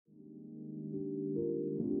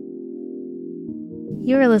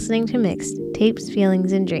You are listening to Mixed Tapes,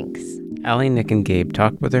 Feelings, and Drinks. Allie, Nick, and Gabe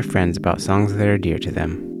talk with their friends about songs that are dear to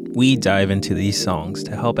them. We dive into these songs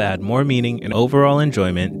to help add more meaning and overall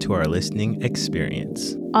enjoyment to our listening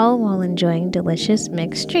experience. All while enjoying delicious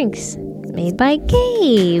mixed drinks made by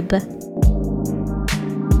Gabe.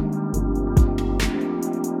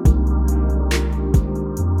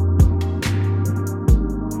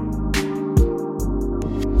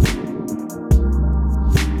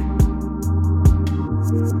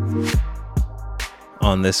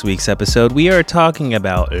 On this week's episode, we are talking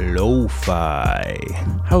about lo-fi.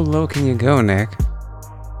 How low can you go, Nick?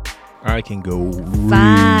 I can go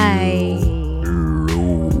Bye.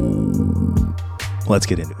 low. Let's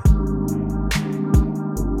get into it.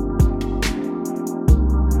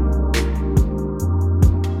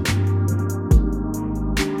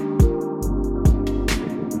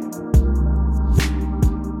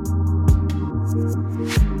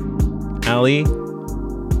 Allie,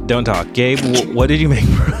 don't talk. Gabe, what did you make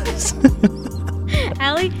for us?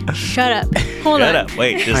 Allie, shut up. Hold Shut on. up.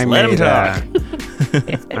 Wait, just let him talk.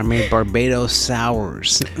 I made Barbados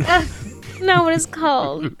sours. Not what it's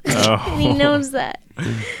called. Oh. He knows that.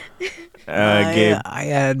 Gabe, I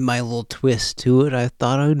added my little twist to it. I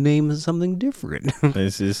thought I would name it something different.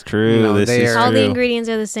 this is true. No, this they is are- All the true. ingredients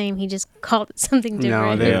are the same. He just called it something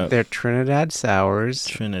No, different. Yeah. they're Trinidad sours.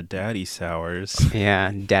 Trinidaddy sours.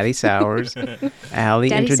 Yeah, Daddy Sours. Allie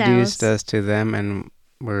Daddy introduced Sours. us to them, and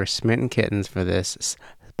we're smitten kittens for this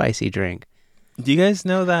spicy drink. Do you guys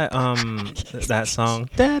know that that song?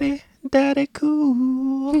 Daddy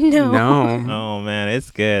cool. No. No. Oh man, it's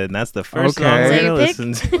good. And that's the first Okay. song Is that we're your gonna pick?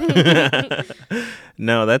 listen to.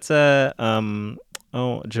 No, that's a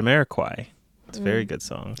Jamiroquai. It's a very good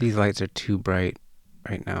song. These lights are too bright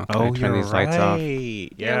right now. Can I Oh, turn you're these lights off?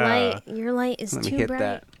 Yeah. Your light is Let me too hit bright.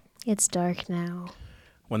 that. It's dark now.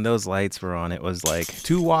 When those lights were on, it was like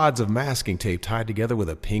 2 wads of masking tape tied together with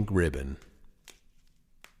a pink ribbon.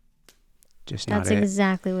 Just That's not it.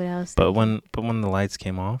 exactly what I was but when the lights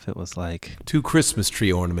came off, it was like 2 Christmas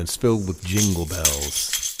tree ornaments filled with jingle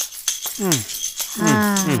bells.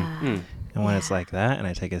 and when it's like that and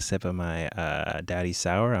I take a sip of my daddy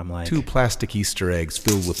sour, I'm like 2 plastic Easter eggs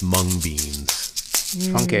filled with mung beans.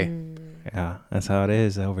 Funky. yeah, that's how it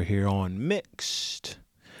is over here on Mixed.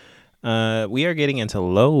 We are getting into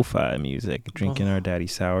lo-fi music, drinking our daddy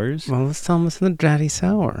sours. Well, let's tell them what's in the Daddy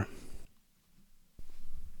Sour.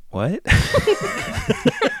 What?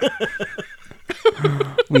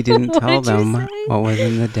 We didn't What tell did you them say? what was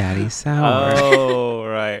in the Daddy Sour. Oh,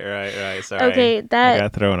 right. Sorry. Okay, I that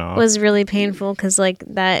got thrown off. was really painful because like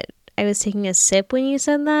that I was taking a sip when you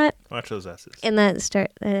said that, Watch those S's. and I was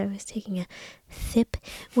taking a sip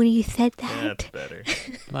when you said that, That's better.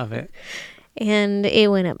 Love it. and it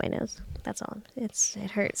went up my nose. That's all. It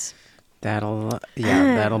hurts. That'll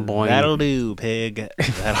boing. That'll do, pig.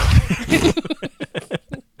 That'll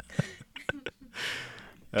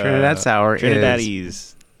Trinidad Sour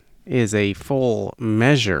Trinidadese. is a full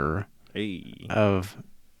measure Hey. of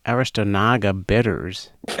Aristonaga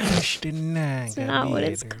bitters. It's not what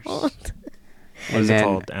it's called. What is And it then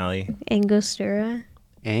called, Allie? Angostura.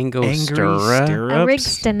 Angostura.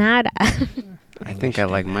 Aristognata. I think I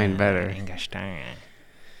like mine better.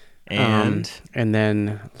 And And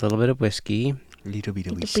then a little bit of whiskey. little bit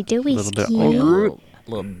of Little whiskey. bit of little bit of whiskey. oat.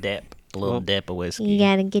 Little dip of whiskey. You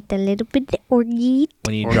gotta get a little bit of orgeat.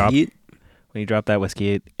 When you Or drop yeet. that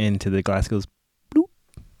whiskey into the glass, it goes.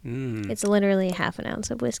 Mm. It's literally half an ounce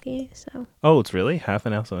of whiskey. So Oh, it's really half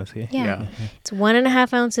an ounce of whiskey. yeah, it's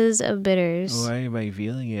 1.5 ounces of bitters. Why am I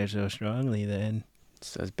feeling it so strongly then?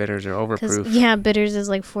 Says bitters are Because overproof. bitters is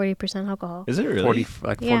like 40% alcohol. Is it really?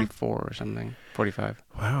 44 or something. 45.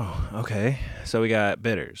 Wow. Okay. So we got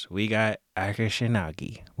bitters. We got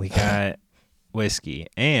Akashinagi. We got whiskey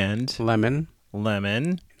and Lemon.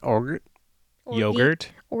 lemon, Orgeat. yogurt,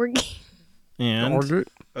 Orgeat. and Orgeat.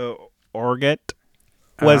 orgeat.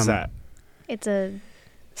 What's that? It's a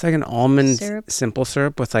It's like an almond Syrup? simple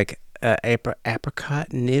syrup with like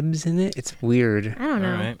apricot nibs in it. It's weird. I don't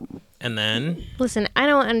know. All right. And then Listen, I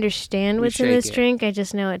don't understand You what's in this shake it. drink. I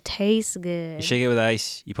just know it tastes you good. shake it with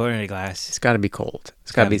ice. You pour it in a glass. It's got to be cold.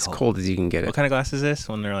 It's got to be as cold as you can get What it. kind of glass is this?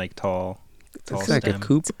 When they're like tall It's like a stem?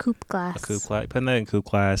 coupe. It's a coupe glass. A coupe glass. Putting that in coupe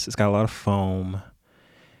glass. It's got a lot of foam.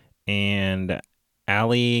 And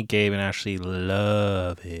Allie, Gabe, and Ashley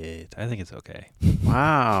love it. I think it's okay.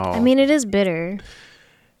 Wow. I mean, it is bitter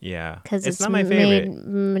Yeah. because It's it's not my favorite.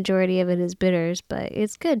 majority of it is bitters, but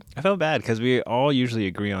it's good. I felt bad because we all usually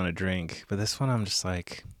agree on a drink. But this one, I'm just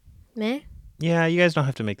like, Meh. yeah, you guys don't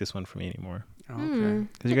have to make this one for me anymore. Okay.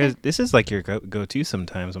 Because you guys, this is like your go-to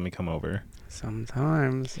sometimes when we come over.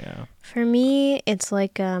 Sometimes. Yeah. For me, it's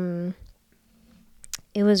like it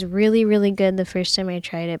was really, really good the first time I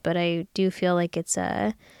tried it, but I do feel like it's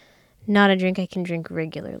not a drink I can drink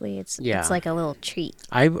regularly. It's like a little treat.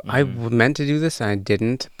 I meant to do this and I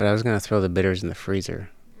didn't, but I was gonna throw the bitters in the freezer.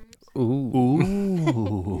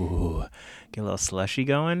 Ooh. Get a little slushy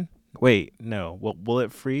going. Wait, no. Will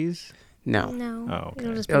it freeze? No. No. Oh, okay.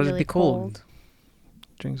 It'll just be It'll just really be cold.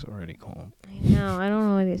 Drink's already cold. I know. I don't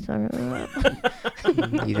know what he's talking about.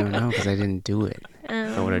 You don't know because I didn't do it.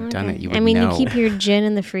 If I would have done it, you would I mean, know. you keep your gin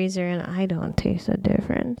in the freezer, and I don't taste the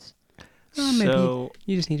difference. Maybe So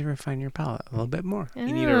you just need to refine your palate a little bit more. you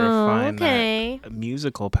need to refine okay. that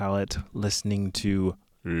musical palette listening to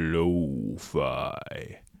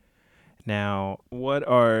lo-fi. Now, what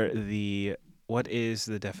is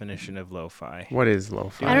the definition of lo-fi? What is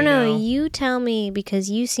lo-fi? I don't know. know? You tell me because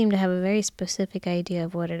you seem to have a very specific idea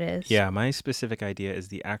of what it is. Yeah, my specific idea is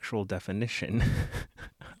the actual definition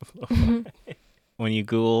of lo-fi. When you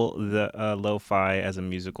Google the lo-fi as a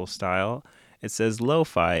musical style, it says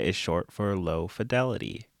lo-fi is short for low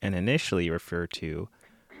fidelity and initially referred to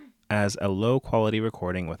as a low-quality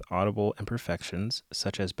recording with audible imperfections,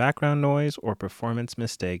 such as background noise or performance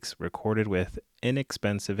mistakes recorded with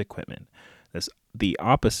inexpensive equipment. This the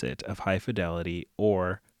opposite of high fidelity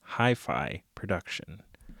or hi-fi production.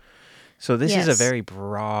 So this is a Yes. very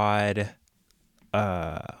broad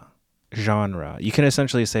genre. You can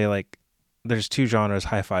essentially say like there's two genres,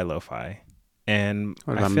 hi-fi, lo-fi. And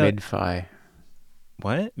What I about feel mid-fi?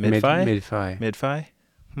 what? Mid-fi? Mid-fi. Mid-fi?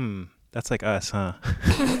 That's like us, huh?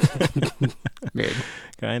 Mid.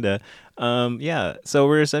 Kinda. Yeah. So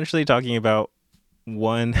we're essentially talking about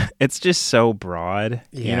one. It's just so broad.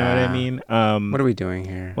 You know what I Yeah. mean? What are we doing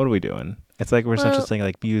here? What are we doing? It's like we're Well- essentially saying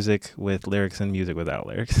like music with lyrics and music without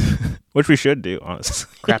lyrics, which we should do,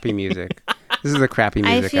 honestly. Crappy music. This is a crappy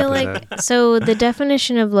I music feel episode. like so the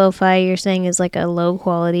definition of lo-fi you're saying is like a low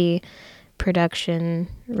quality production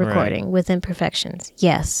recording with imperfections.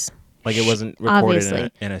 Yes. Like it wasn't recorded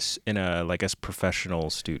Obviously. in a like a professional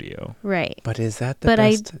studio. Right. But is that the But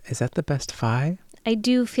best? Is that the best fi? I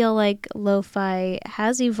do feel like lo-fi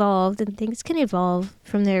has evolved and things can evolve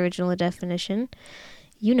from their original definition.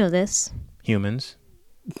 You know this. Humans.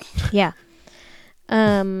 Yeah.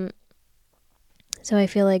 So I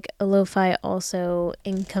feel like a lo-fi also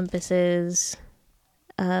encompasses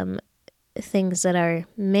things that are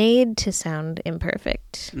made to sound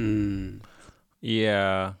imperfect. Mm.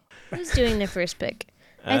 Yeah. Who's doing the first pick?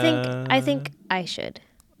 I think I should.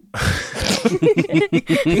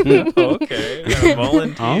 Okay.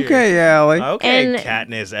 Volunteer. Okay, Allie. Okay, And-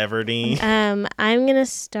 Katniss Everdeen. I'm gonna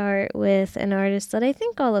start with an artist that I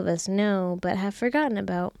think all of us know but have forgotten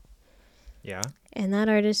about, Yeah. and that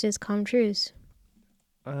artist is Com Truise.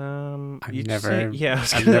 I've you'd never- say- yeah,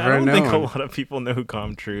 I I've never I don't think a known. lot of people know who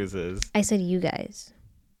Com Truise is. I said you guys.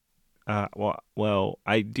 Well,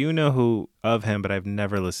 I do know who of him, but I've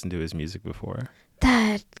never listened to his music before.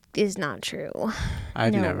 That is not true. I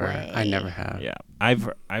No never way. have. Yeah, I've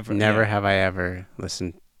Never yeah. have I ever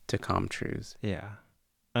listened to Com Truise. Yeah.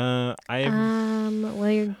 I've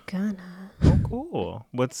Well, you're gonna. oh cool.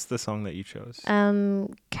 What's the song that you chose?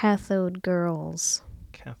 Cathode Girls.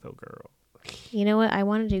 Cathode Girl. You know what? I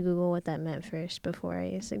wanted to Google what that meant first before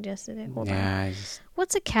I suggested it. Hold on. Yeah, I just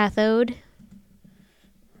What's a cathode?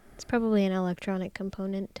 It's probably an electronic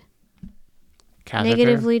component. catheter.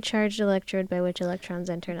 Negatively charged electrode by which electrons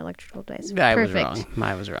enter an electrical device. I was Perfect. wrong.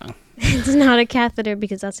 I was wrong. It's not a catheter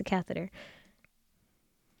because that's a catheter.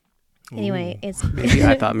 Anyway, Ooh. it's Maybe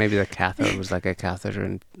I thought maybe the cathode was like a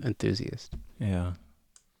catheter enthusiast. Yeah.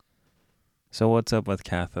 So what's up with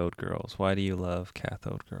Cathode Girls? Why do you love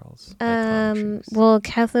Cathode Girls? by Com Truise? well,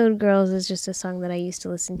 Cathode Girls is just a song that I used to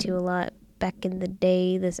listen to a lot back in the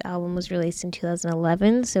day. This album was released in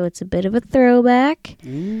 2011, so it's a bit of a throwback.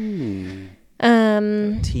 Mm.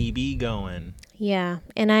 TB going. Yeah,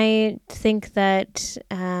 and I think that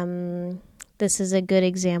this is a good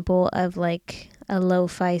example of like a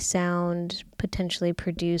lo-fi sound potentially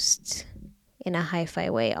produced in a hi-fi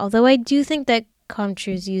way. Although I do think that Com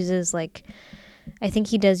Truise uses like, I think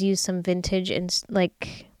he does use some vintage and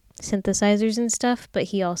like synthesizers and stuff, but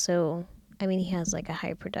he also, I mean, he has like a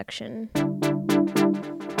high production,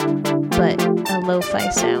 but a lo-fi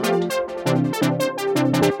sound.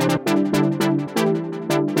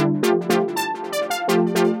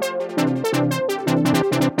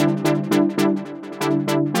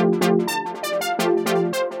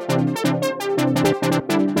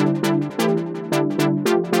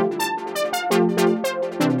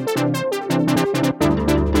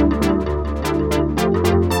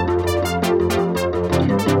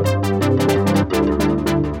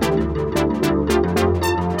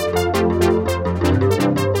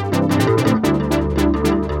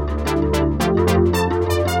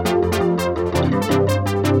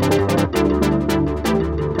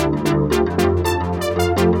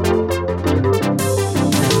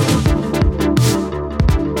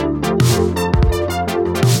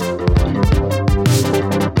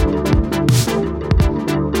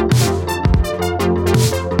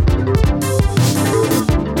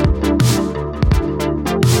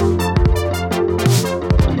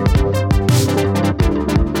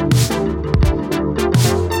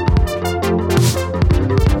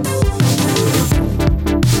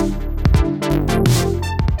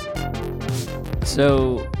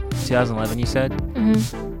 So 2011, you said?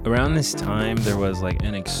 Mm-hmm. Around this time, there was like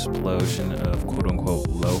an explosion of quote unquote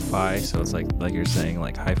lo-fi. So it's like you're saying,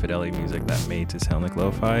 like high fidelity music that made to sound like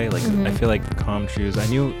lo-fi. Like I feel like Calm Shoes, I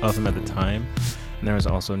knew of them at the time. And there was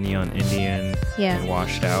also Neon Indian and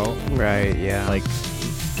Washed Out. Right, yeah. Like,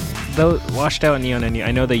 though Washed Out and Neon Indian,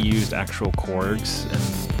 I know they used actual chords and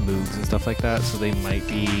Moogs and stuff like that. So they might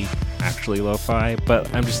be actually lo-fi. But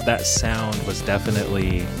that sound was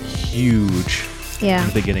definitely huge in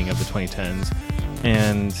the beginning of the 2010s.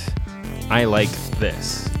 And I like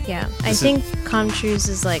this. Yeah, I think Calm Shoes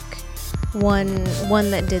is like one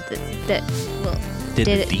that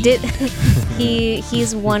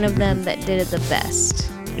he's one of them that did it the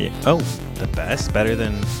best. Yeah. Oh, the best? Better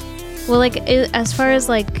than... Well, like as far as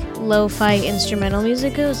like lo-fi instrumental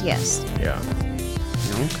music goes, yes. Yeah.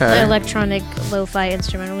 Okay. Electronic lo-fi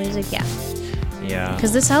instrumental music, yeah. Yeah.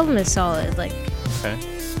 Because this album is solid, like. Okay.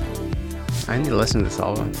 I need to listen to this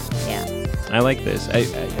album. Yeah. I like this. I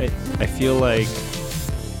feel like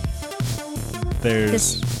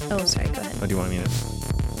there's... Oh, sorry, go ahead. Oh, do you want me to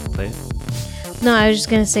play it? No, I was just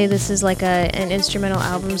going to say this is like an instrumental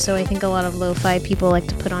album, so I think a lot of lo-fi people like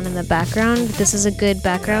to put on in the background. This is a good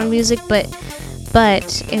background music, but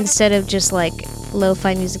instead of just like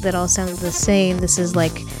lo-fi music that all sounds the same, this is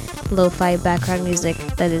like lo-fi background music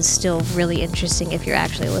that is still really interesting if you're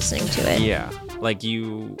actually listening to it. Yeah. Like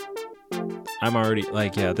I'm already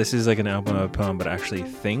like, yeah, this is like an album I would put on, but actually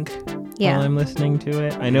think while I'm listening to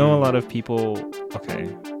it. I know a lot of people.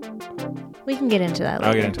 Okay. We can get into that later.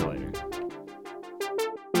 I'll get into it later.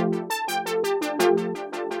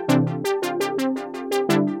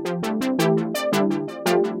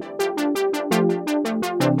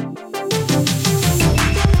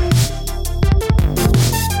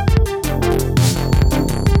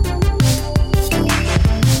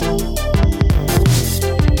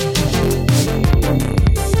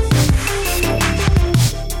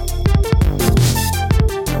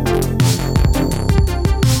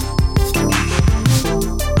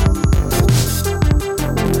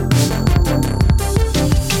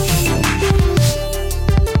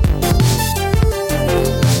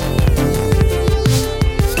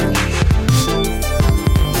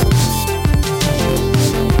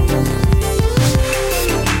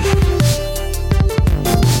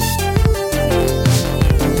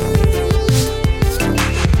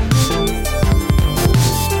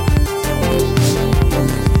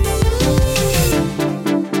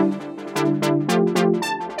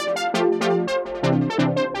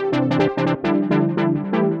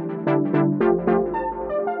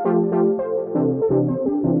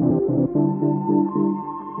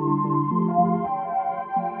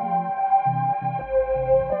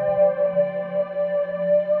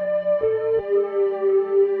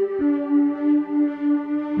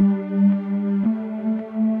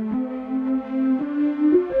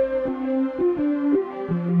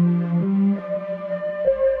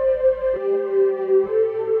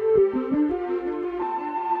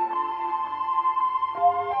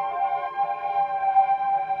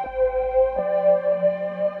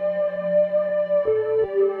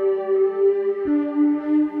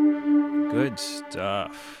 Good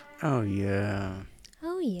stuff. Oh, yeah.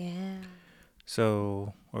 Oh, yeah.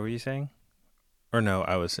 So, what were you saying? Or no,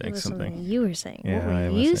 I was saying something. You were saying. Yeah, what I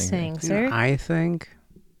were was you saying saying, sir? I think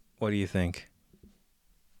What do you think?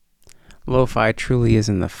 lo-fi truly is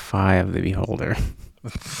in the fi of the beholder.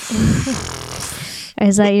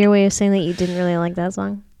 Is that your way of saying that you didn't really like that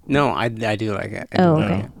song? No, I do like it. Oh,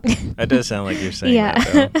 okay. That does sound like you're saying Yeah.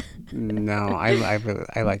 that, though. No, I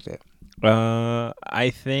liked it.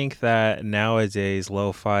 I think that nowadays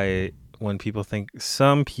lo-fi,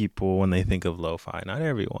 some people when they think of lo-fi, not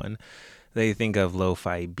everyone, they think of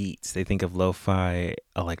lo-fi beats. They think of lo-fi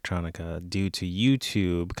electronica due to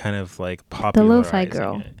YouTube kind of like popularizing The lo-fi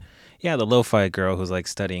girl. it. Yeah, the lo-fi girl who's like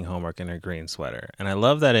studying homework in her green sweater. And I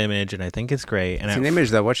love that image and I think it's great. And It's an image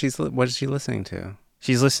though. What is she listening to?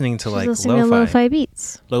 She's listening to like listening to lo-fi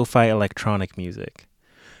beats. lo-fi electronic music.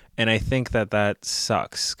 And I think that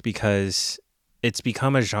sucks because it's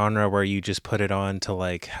become a genre where you just put it on to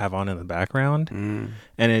like have on in the background.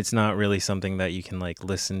 And it's not really something that you can like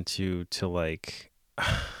listen to like,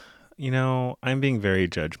 I'm being very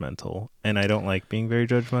judgmental and I don't like being very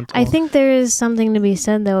judgmental. I think there is something to be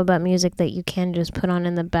said though about music that you can just put on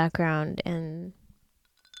in the background and...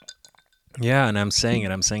 Yeah, and I'm saying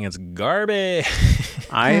it's garbage.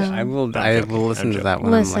 I will listen to that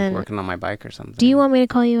when I'm like working on my bike or something. Do you want me to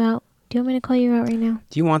call you out? Do you want me to call you out right now?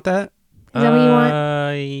 Do you want that? Is that what you want?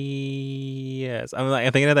 Yes, I'm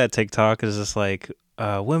thinking of that TikTok. It's just like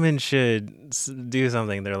women should do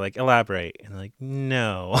something. They're like, elaborate, and like,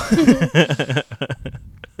 no.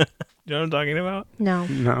 You know what I'm talking about? No.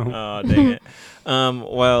 No. Oh, dang it.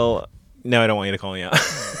 Well, no, I don't want you to call me out.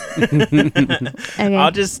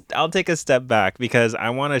 Okay. I'll take a step back because I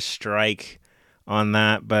want to strike on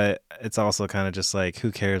that, but it's also kind of just like,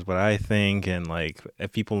 who cares what I think? And like,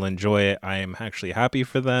 if people enjoy it, I am actually happy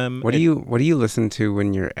for them. What do you listen to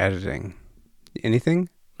when you're editing? Anything?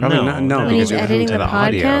 Probably No, not. no. No, When because he's you're listening editing to the the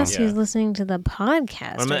audio. podcast, Yeah. he's listening to the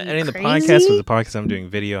podcast. When I'm Are you editing the crazy? podcast with the podcast, I'm doing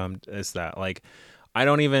video. It's that like, I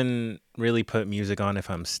don't even really put music on if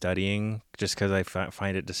I'm studying, just because I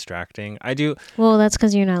find it distracting. I do. Well, that's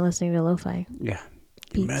because you're not listening to lo-fi. Yeah.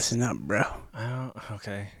 Beats. Messing up, bro. I don't.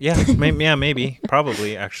 Okay. Yeah. Maybe.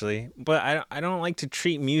 Probably actually. But I don't like to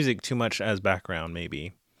treat music too much as background.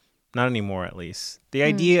 Maybe. Not anymore, at least. The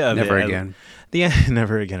idea of Never it. again.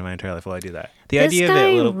 Never again in my entire life will I do that. The This idea guy of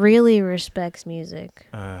it. A little. really respects music.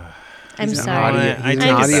 I'm He's an sorry. audio- I he's take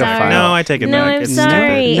an it audiophile. back. No, I take it No, back. I'm It's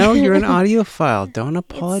sorry. No, you're an audiophile. Don't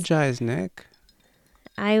apologize, Nick.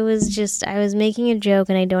 I was making a joke,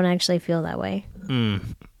 and I don't actually feel that way. Mm.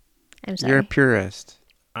 I'm sorry. You're a purist.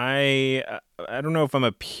 I don't know if I'm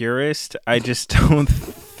a purist. I just don't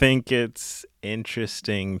think it's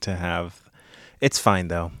interesting to have. It's fine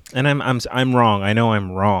though, and I'm wrong. I know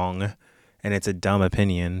I'm wrong, and it's a dumb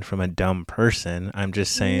opinion from a dumb person. I'm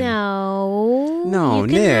just saying. No, No, you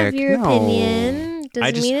can have Nick, your no. opinion.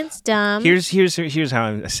 Doesn't just- mean it's dumb. Here's how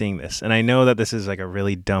I'm seeing this, and I know that this is like a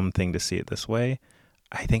really dumb thing to see it this way.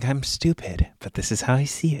 I think I'm stupid, but this is how I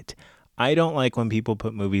see it. I don't like when people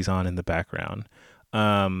put movies on in the background.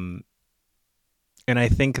 And I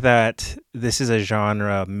think that this is a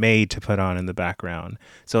genre made to put on in the background.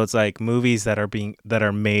 So it's like movies that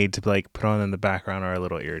are made to like put on in the background are a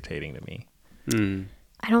little irritating to me. Hmm.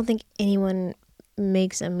 I don't think anyone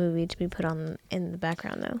makes a movie to be put on in the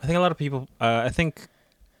background, though. I think a lot of people. I think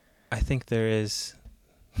there is.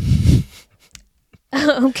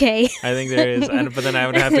 Okay. I think there is, but then I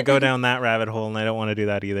would have to go down that rabbit hole, and I don't want to do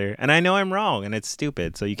that either. And I know I'm wrong, and it's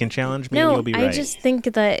stupid. So you can challenge me, and No, you'll be I right. just think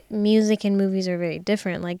that music and movies are very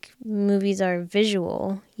different. Like, movies are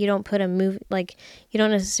visual. You don't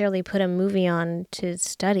necessarily put a movie on to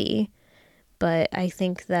study. But I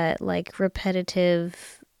think that, like,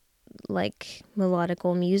 repetitive, like,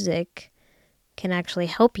 melodical music can actually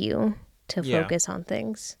help you to Yeah. focus on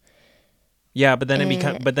things. Yeah, but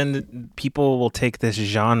then people will take this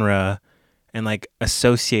genre and like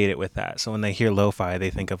associate it with that. So when they hear lo-fi, they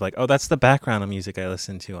think of like, oh, that's the background of music I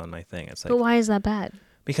listen to on my thing. It's like, But why is that bad?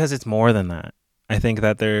 because it's more than that. I think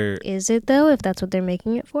that Is it, though, if that's what they're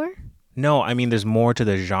making it for? no, I mean, there's more to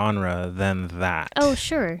the genre than that. Oh,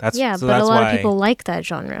 sure. That's- Yeah, so but a that's lot why- of people like that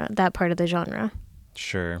genre, that part of the genre.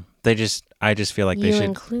 Sure. I just feel like You they should.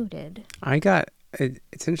 included.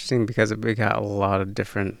 It's interesting because we got a lot of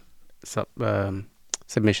different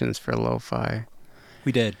submissions for lo-fi.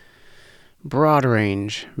 We did. Broad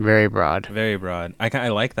range, very broad. Very broad. I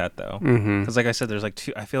like that though. Mm-hmm. Because like I said, there's like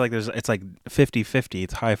two. I feel like it's like 50-50.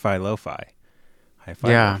 It's hi-fi, lo-fi. Hi-fi,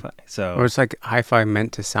 Yeah. lo-fi. So Or it's like hi-fi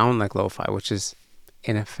meant to sound like lo-fi, which is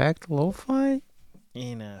in effect lo-fi.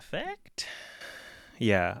 in effect,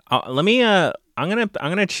 yeah. Let me. I'm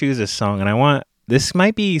gonna choose a song, and I want. This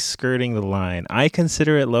might be skirting the line. I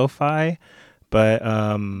consider it lo-fi, but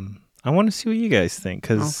I want to see what you guys think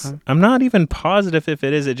because Okay. I'm not even positive if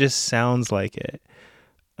it is. It just sounds like it.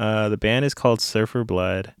 The band is called Surfer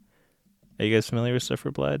Blood. Are you guys familiar with Surfer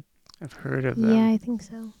Blood? I've heard of them. Yeah, I think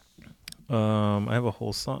so. I have a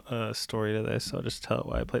whole story to this. So I'll just tell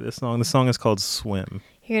why I play this song. The song is called Swim.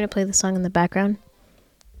 You're going to play the song in the background?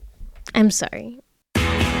 I'm sorry.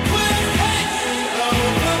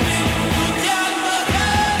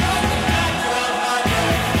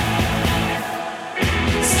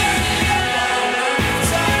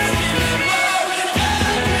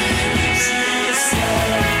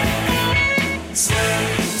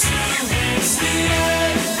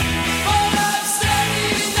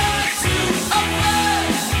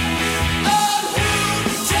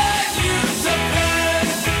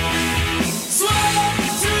 Swim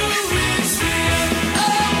to reach the end.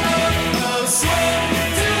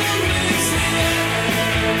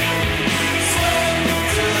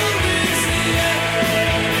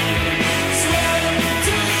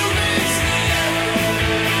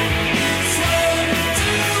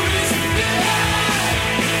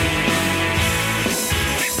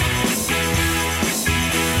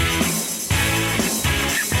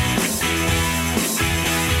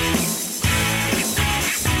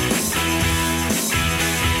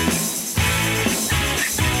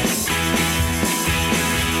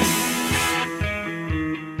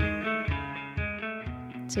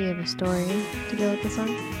 story to go with the song?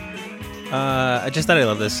 I just thought I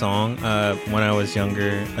loved this song. When I was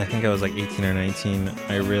younger, I think I was like 18 or 19,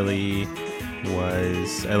 I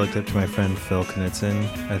looked up to my friend Phil Knudsen.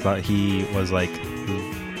 I thought he was like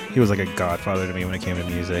a godfather to me when it came to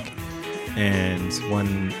music. And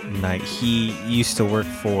one night he used to work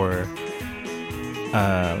for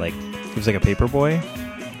he was like a paper boy,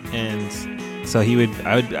 and so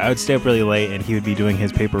I would stay up really late and he would be doing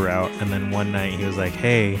his paper route, and then one night he was like,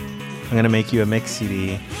 "Hey, I'm gonna make you a mix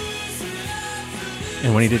CD."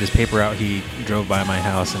 And when he did his paper route, he drove by my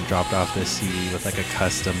house and dropped off this CD with like a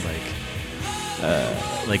custom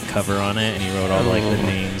cover on it, and he wrote all like the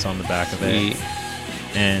names on the back of it.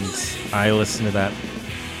 And I listened to that.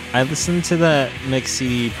 I listened to that mix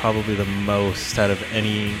CD probably the most out of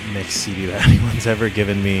any mix CD that anyone's ever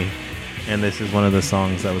given me. And this is one of the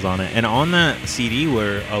songs that was on it. And on that CD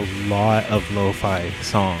were a lot of lo-fi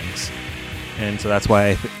songs. And so that's why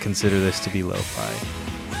I consider this to be lo-fi.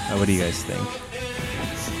 What do you guys think?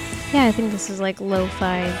 Yeah, I think this is like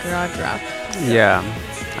lo-fi garage rock. Yeah,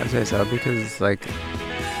 I'd say so, because like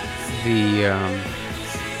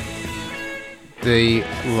the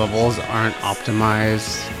levels aren't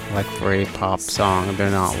optimized like for a pop song.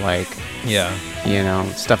 They're not like,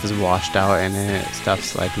 stuff is washed out in it.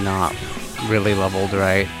 Stuff's like not really leveled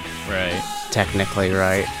right. Right. Technically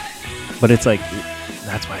right. But it's like,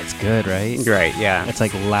 that's why it's good, right? Right, yeah. It's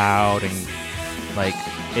like loud and like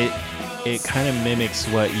it kind of mimics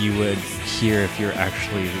what you would hear if you're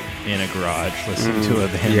actually in a garage listening to a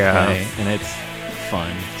band play, and it's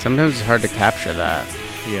fun. Sometimes it's hard to capture that.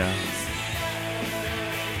 Yeah.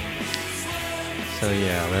 So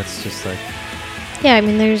yeah, that's just like... Yeah, I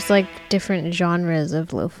mean, there's like different genres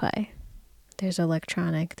of lo-fi. There's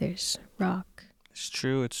electronic, there's rock. It's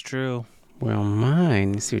true. Well,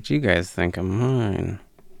 mine, see what you guys think of mine.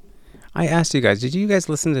 I asked you guys, did you guys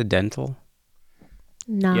listen to Dental?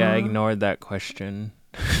 No. Yeah, I ignored that question.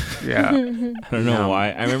 Yeah. I don't know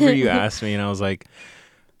why. I remember you asked me and I was like...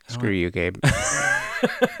 Screw you, Gabe.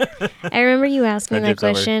 I remember you asking that Friendship's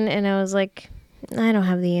over. question and I was like, I don't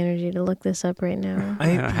have the energy to look this up right now.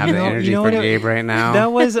 I don't have the energy for Gabe right now.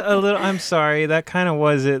 That was a little... I'm sorry. That kind of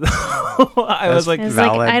was it. I was like... I was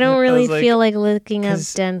valid. like, I don't really like, feel like looking up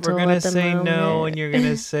 'cause Dental we're gonna at the say moment. no, and you're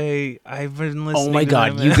gonna say I've been listening. Oh my to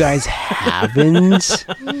God, them." you guys haven't?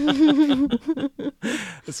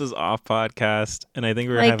 This was off podcast, and I think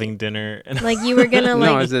we were Like- having dinner. And Like you were gonna No,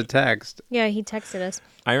 like... it's a text. Yeah, he texted us.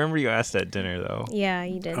 I remember you asked at dinner though. Yeah,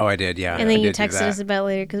 you did. Oh, I did, yeah. and then I you did do texted that. us about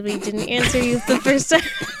later because we didn't answer you the first time.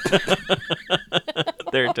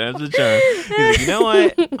 Third time's the charm. He's like, you know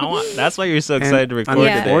what? That's why you're so excited to record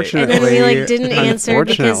Yeah, today. and then we like didn't Unfortunately- answer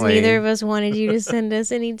because neither of us wanted you to send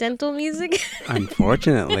us any Dental music.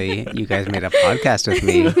 Unfortunately, you guys made a podcast with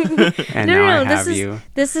me, and No, now no, I this have is- you.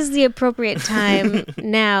 This is the appropriate time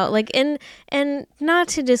now. Like, and not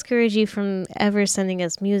to discourage you from ever sending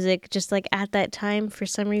us music, just like at that time, for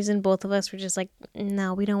some reason, both of us were just like,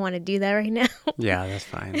 no, we don't want to do that right now. Yeah, that's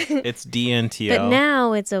fine. It's DNTL. But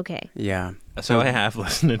now it's okay. Yeah. So I have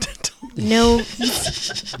listened to Dental. No,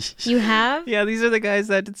 you have? Yeah, these are the guys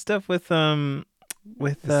that did stuff with It's the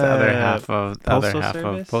other half of Postal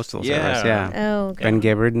Service. Yeah. Oh, okay. Ben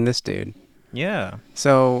Gibbard and this dude. Yeah.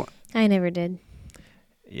 So I never did.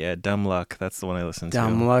 Yeah, Dumb Luck. That's the one I listened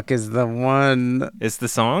Dumb to. Luck is the one. It's the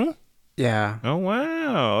song? Yeah. Oh,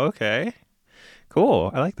 wow. Okay.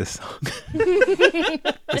 Cool. I like this song.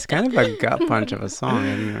 It's kind of a gut punch of a song.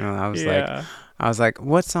 And I was like,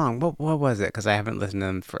 what song? What was it? Because I haven't listened to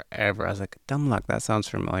them forever. I was like, Dumb Luck. That sounds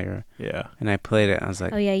familiar. Yeah. And I played it. And I was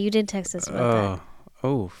like, Oh, yeah, you did text us about oh. that.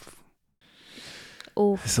 Oof.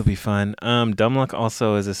 This will be fun. Dumb Luck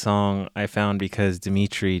also is a song I found because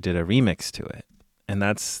Dimitri did a remix to it. And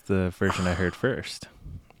that's the version I heard first.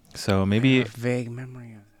 So I maybe, have a vague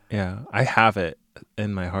memory of that. yeah, I have it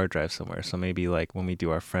in my hard drive somewhere. So maybe like when we do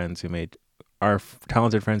our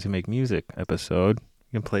talented friends who make music episode,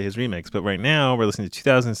 you can play his remix. But right now we're listening to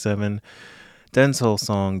 2007 Dental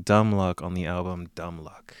song Dumb Luck on the album Dumb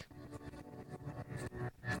Luck.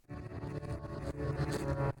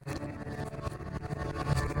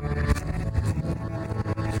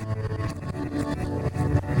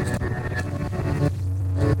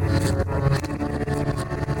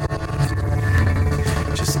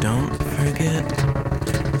 Just don't forget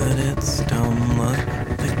that it's dumb luck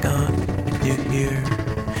that got you here.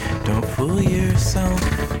 Don't fool yourself,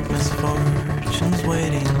 misfortune's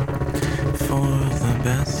waiting for the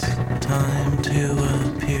best time to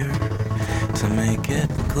appear, to make it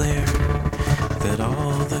clear that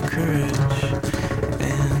all the courage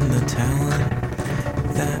and the talent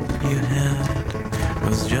that you had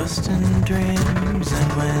was just in dreams,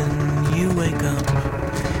 and when you wake up,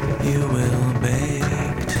 you will beg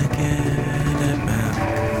to get it back,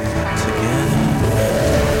 to get it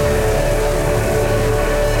back.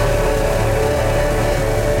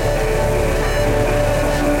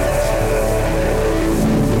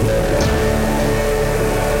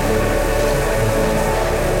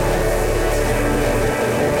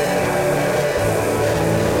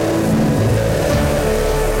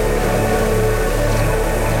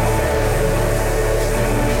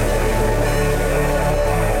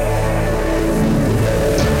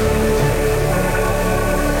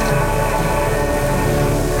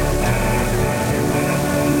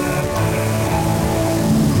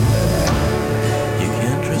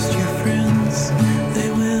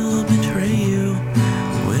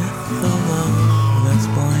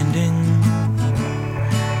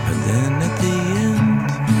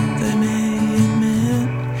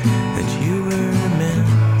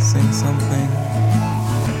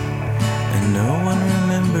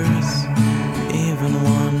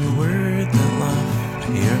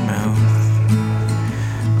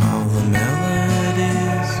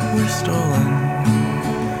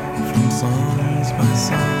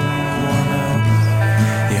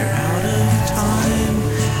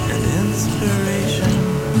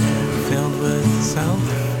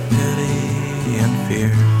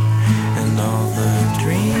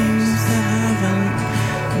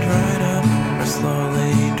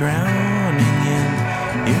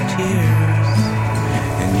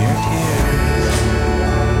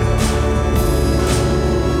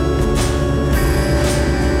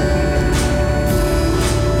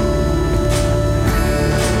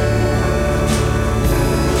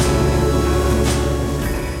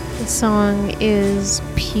 Song is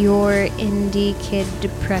pure indie kid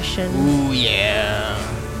depression. Ooh, yeah.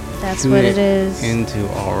 That's what it is. Into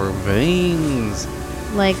our veins.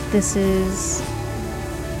 Like this is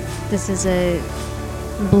a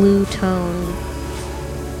blue tone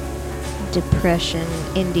depression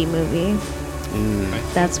indie movie.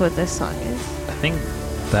 That's what this song is. I think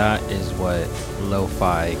that is what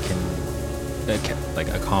lo-fi can like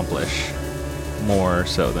accomplish more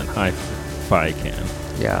so than hi-fi can.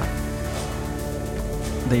 Yeah.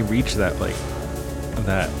 They reach that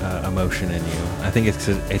emotion in you. I think it's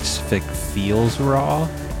it feels raw,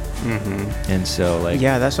 and so like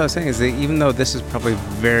yeah, that's what I was saying. Is that even though this is probably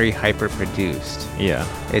very hyper produced, yeah,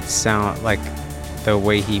 it sound like the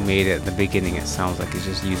way he made it at the beginning. It sounds like he's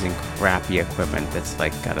just using crappy equipment that's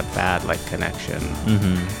like got a bad like connection.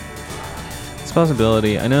 It's a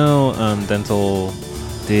possibility. I know Dental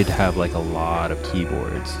did have like a lot of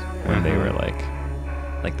keyboards when they were like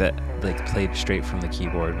that. Like played straight from the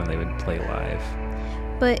keyboard when they would play live.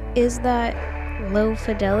 But is that low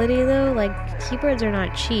fidelity though? Like keyboards are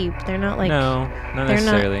not cheap. They're not like no, not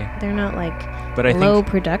necessarily. They're not like but I low think,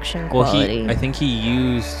 production quality. I think he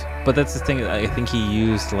used. But that's the thing. I think he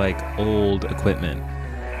used like old equipment.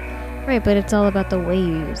 Right, but it's all about the way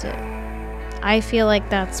you use it. I feel like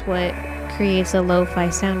that's what creates a lo-fi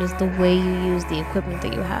sound is the way you use the equipment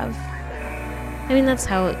that you have. I mean, that's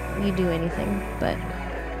how you do anything, but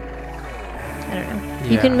I don't know.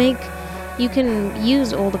 Yeah. You can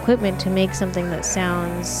use old equipment to make something that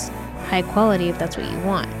sounds high quality if that's what you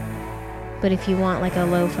want. But if you want like a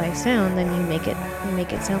lo-fi sound, then you make it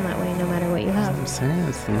sound that way no matter what you have. I'm saying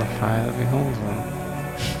it's in the fire that beholds one.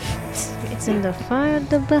 It's in the fire of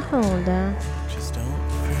the beholder. Just don't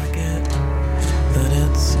forget that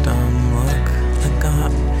it's dumb luck that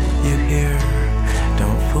got you here.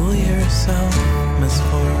 Don't fool yourself,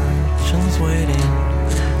 misfortune's waiting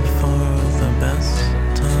for the best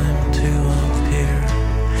time to appear,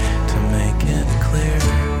 to make it clear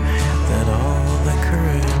that all the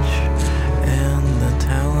courage and the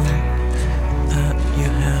talent that you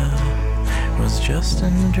have was just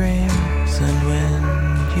in dreams, and when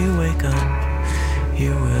you wake up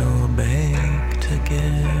you will beg to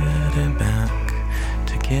get it back,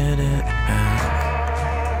 to get it back.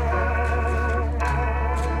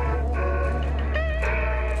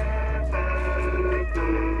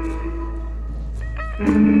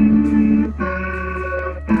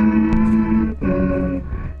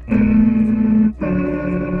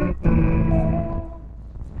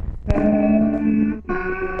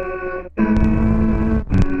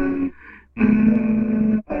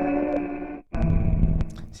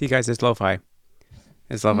 See, guys, it's lo-fi.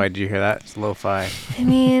 It's lo-fi. Did you hear that? It's lo-fi. I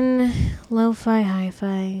mean, lo-fi,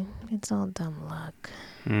 hi-fi, it's all dumb luck.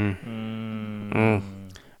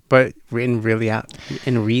 But in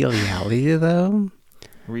reality, though,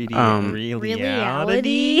 In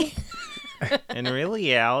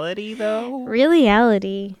reality, though,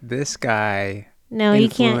 Reality. this guy No, you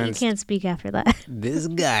can't speak after that. This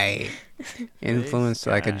guy influenced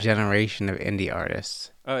like a generation of indie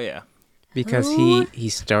artists. Oh yeah. Because he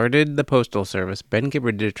started the Postal Service. Ben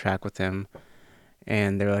Gibbard did a track with him,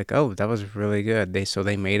 and they're like, "Oh, that was really good."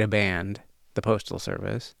 They made a band, the Postal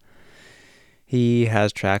Service. He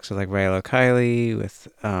has tracks with like Rilo Kiley,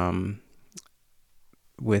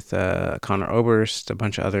 with Conor Oberst, a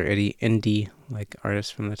bunch of other indie like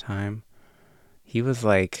artists from the time. He was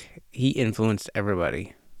like, he influenced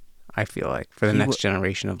everybody, I feel like, for the next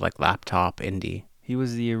generation of like laptop indie. He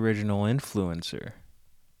was the original influencer.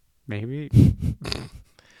 Maybe.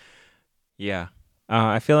 Yeah.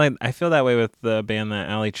 I feel that way with the band that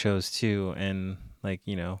Ali chose too, and like,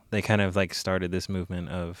 you know, they kind of like started this movement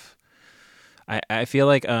of I feel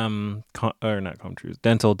like Dental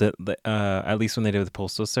did at least when they did with the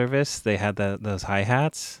Postal Service, they had those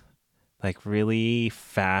hi-hats, like really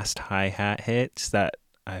fast hi-hat hits that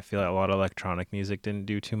I feel like a lot of electronic music didn't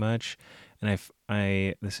do too much. And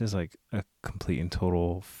I this is like a complete and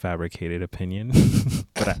total fabricated opinion,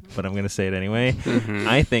 but I'm gonna say it anyway. Mm-hmm.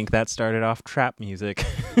 I think that started off trap music.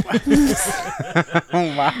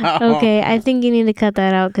 Wow. Okay, I think you need to cut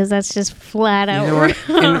that out because that's just flat out. You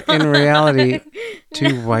know what? In reality,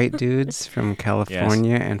 two white dudes from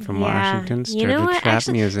California and from Washington started trap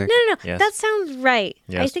music. No. Yes. That sounds right.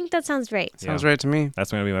 Yes. I think that sounds right. Sounds right to me. That's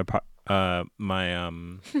gonna be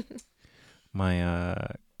my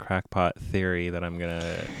crackpot theory that I'm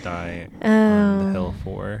gonna die on the hill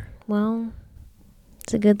for. Well,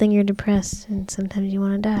 it's a good thing you're depressed and sometimes you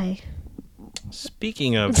want to die.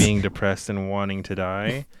 Speaking of being depressed and wanting to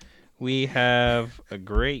die, we have a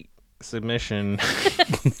great submission.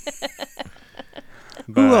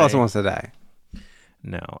 Who else wants to die?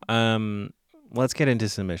 No. Let's get into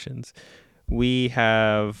submissions. We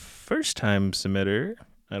have first time submitter.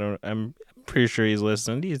 I'm pretty sure he's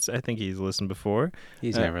listened. I think he's listened before.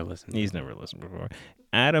 He's never listened. He's never listened before.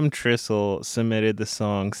 Adam Trissel submitted the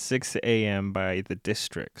song 6 a.m. by The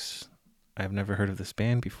Districts. I've never heard of this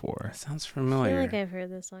band before. That sounds familiar. I feel like I've heard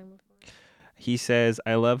this song before. He says,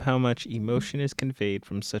 I love how much emotion is conveyed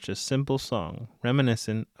from such a simple song,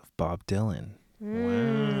 reminiscent of Bob Dylan.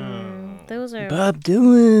 Wow. Those are Bob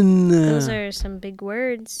Dylan. Those are some big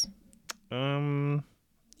words.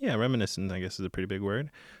 Yeah, reminiscent, I guess, is a pretty big word.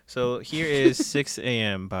 So here is 6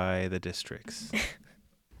 a.m. by The Districts.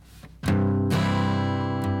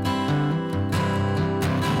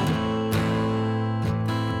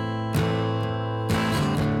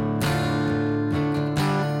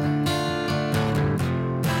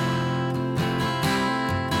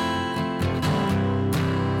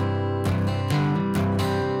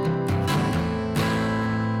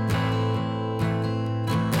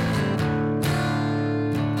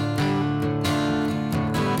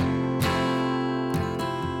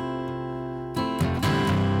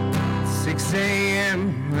 6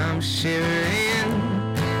 a.m. I'm shivering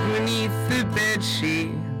beneath the bed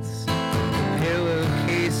sheets. The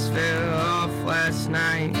pillowcase fell off last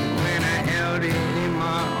night when I held it in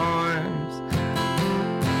my arms.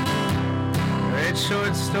 Read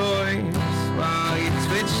short stories while you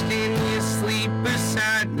twitched in your sleep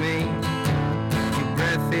beside me. Your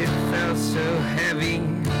breath, it felt so heavy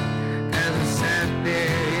as I sat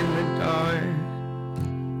there in the dark.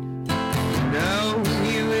 No,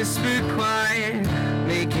 you whispered quiet,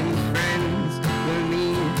 making friends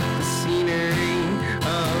beneath the scenery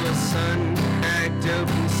of a sun-cracked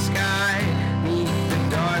open sky, neath the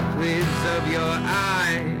dark lids of your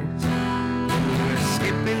eyes. You were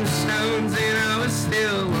skipping stones and I was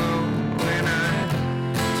still alone when I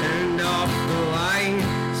turned off the light,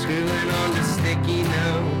 screwing on the sticky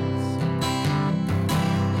notes.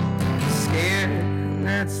 Scared, and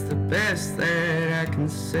that's the best that I can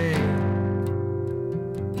say.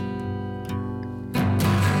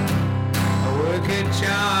 Good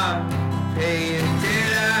job, pay a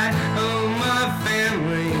debt I owe my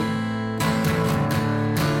family.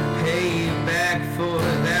 Pay you back for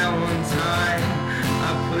that one time I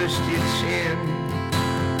pushed your chin.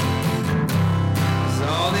 'Cause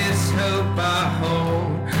all this hope I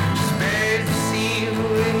hold just bears to see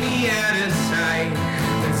with me out of sight.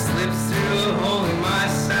 That slips through a hole in my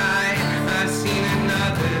side. I've seen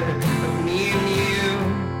another of me and you.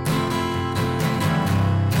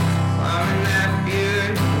 Climbing that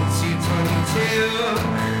beard in 222,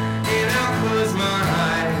 and I'll close my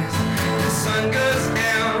eyes. The sun goes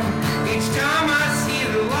down each time I see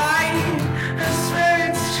the light. I swear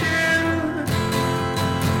it's true.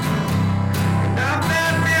 And I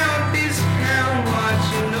bow down this crown,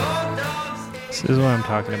 watching old dogs. This is what I'm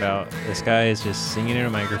talking about. This guy is just singing in a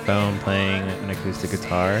microphone, playing an acoustic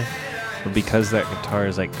guitar. But because that guitar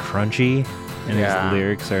is like crunchy, and Yeah. his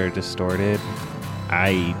lyrics are distorted,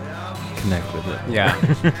 I connect with it. Yeah.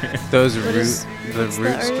 Those What is- the what's the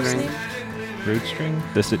root artist string, name? Root string?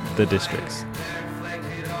 The Districts.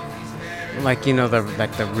 like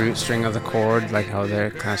the root string of the chord, like how they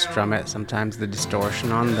kind of strum it. Sometimes the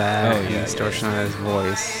distortion on that, Oh, and yeah, the distortion on his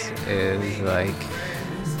voice is like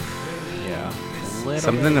Yeah.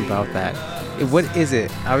 something about that. What is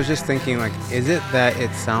it? I was just thinking, like, is it that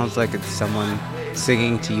it sounds like it's someone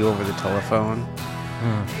singing to you over the telephone?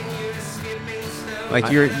 Like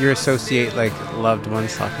you associate like loved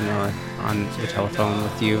ones talking on the telephone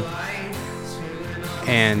with you,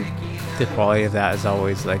 and the quality of that is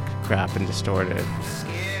always like crap and distorted.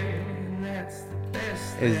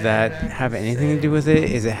 Is that have anything to do with it?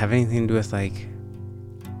 Is it have anything to do with like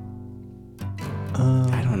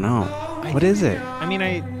I don't know. What is it? I mean,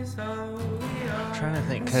 I'm trying to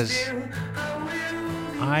think, because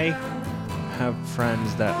I have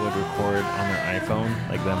friends that would record on their iPhone,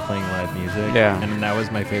 like them playing live music. Yeah. And that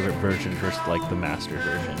was my favorite version versus like the master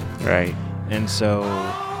version. Right. And so,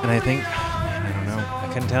 and I think, I don't know, I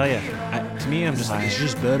couldn't tell you. To me, I'm just like, it's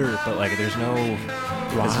just better, but like there's no,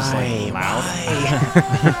 it's just like loud.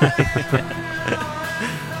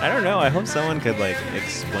 I don't know. I hope someone could like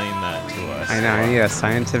explain that to us. I know. I need a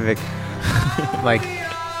scientific like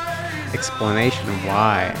explanation of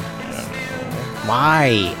why. I don't know.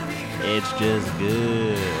 Why? It's just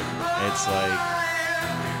good. It's like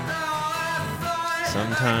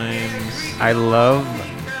sometimes I love.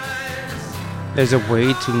 There's a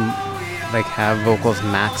way to like have vocals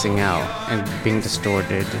maxing out and being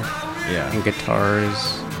distorted, and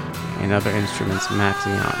guitars and other instruments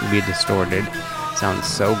maxing out and be distorted. Sounds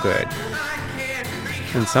so good.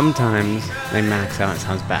 And sometimes they max out and it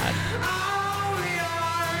sounds bad.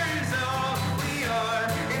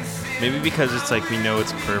 maybe because it's like we know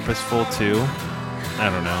it's purposeful too. I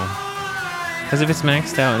don't know. Because if it's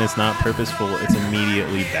maxed out and it's not purposeful, it's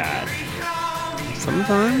immediately bad.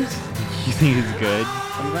 Sometimes. You think it's good?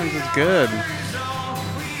 Sometimes it's good.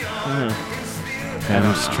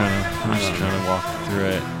 I'm just trying to walk through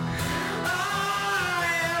it.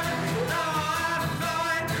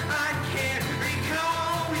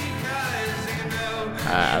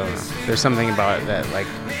 I don't know. There's something about it that like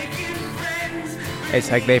it's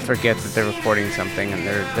like they forget that they're recording something and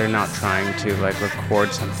they're not trying to like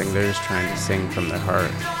record something. They're just trying to sing from their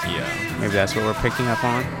heart. Yeah. Maybe that's what we're picking up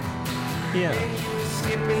on. Yeah.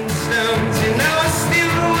 Skipping stones, and I was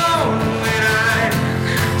still alone when I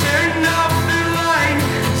turned off the light,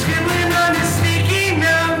 scribbling on the sticky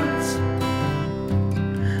notes.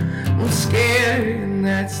 I'm scared, and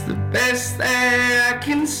that's the best that I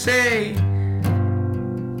can say.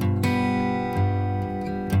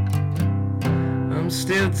 I'm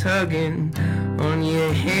still tugging on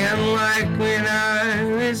your hand like when I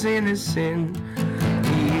was innocent.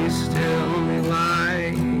 You used to only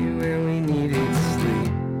lie when we needed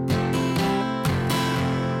sleep.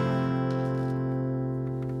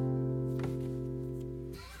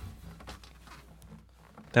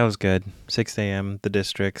 That was good. 6 a.m. The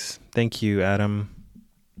Districts. Thank you, Adam.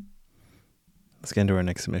 Let's get into our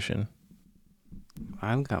next submission.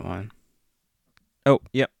 I've got one Oh,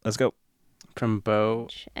 yep. Let's go. from Bo.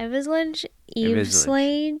 Evislage, Evislage.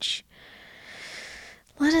 Eveslage.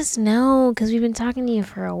 Let us know, because we've been talking to you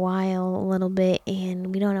for a while, a little bit,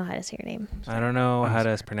 and we don't know how to say your name. I don't know how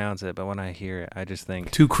to pronounce it, but when I hear it, I just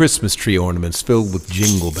think 2 Christmas tree ornaments filled with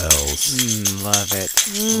jingle bells. Love it.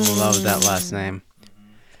 Love that last name.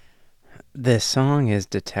 This song is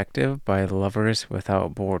Detective by Lovers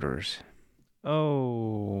Without Borders.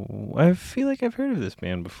 oh, I feel like I've heard of this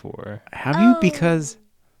band before. Have you? Because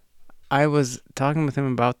I was talking with him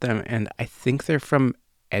about them, and I think they're from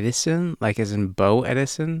Edison, like as in Bo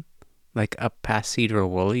Edison, like up past Cedar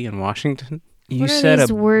Woolley in Washington. You What are said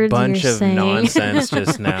these a words bunch you're of saying? nonsense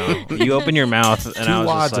just now. You open your mouth, and 2 I was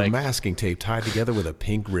wads just like, of masking tape tied together with a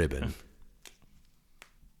pink ribbon.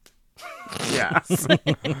 Yeah,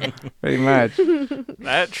 pretty much.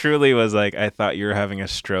 that truly was like, I thought you were having a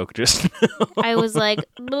stroke just I was like,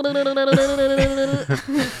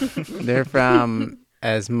 They're from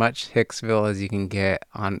as much Hicksville as you can get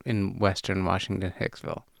in Western Washington,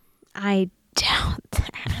 Hicksville. I doubt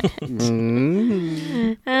that.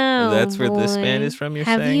 Mm. Oh, That's where this boy. band is from, you're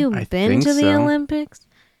Have saying? you I been think to the so. Olympics?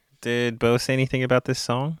 Did Bo say anything about this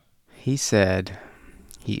song? He said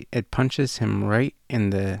it punches him right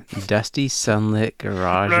in the dusty, sunlit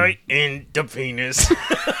garage. in the penis.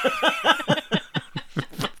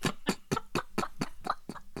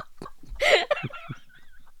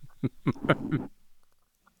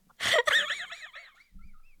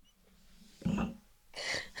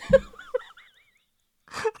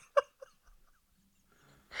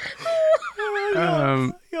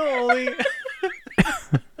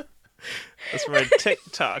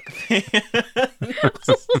 TikTok fan.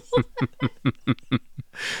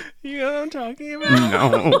 You know what I'm talking about?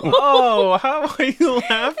 No. Oh, how are you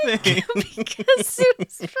laughing? Because it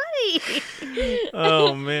was funny.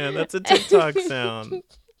 Oh man, that's a TikTok sound.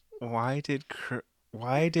 Why did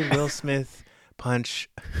Will Smith punch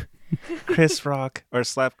Chris Rock or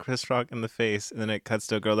slap Chris Rock in the face, and then it cuts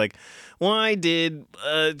to a girl like, why did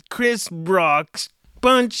Chris Rock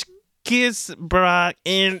punch Kiss Brock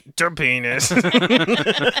into penis?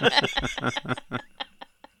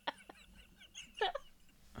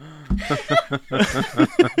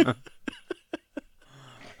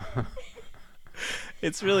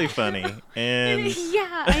 It's really funny, and Yeah,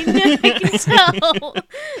 I know. I can tell.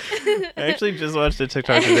 I actually just watched a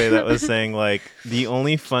TikTok today that was saying like the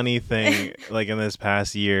only funny thing like in this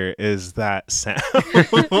past year is that sound,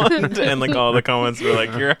 and like all the comments were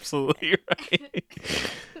like, "You're absolutely right."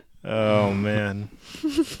 Oh man,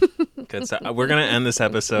 good. We're gonna end this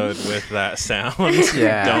episode with that sound.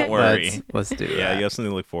 Yeah. Don't worry. Let's do Yeah, that. you have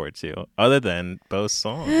something to look forward to, other than Bo's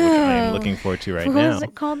song, which I am looking forward to right What now. was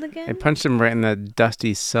it called I again? punched him right in the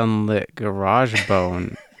dusty, sunlit garage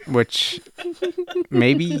bone, which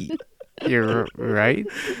maybe you're right.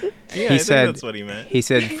 Yeah, He I said- think that's what he meant. He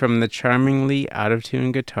said, from the charmingly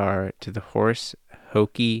out-of-tune guitar to the hoarse,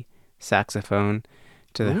 hokey saxophone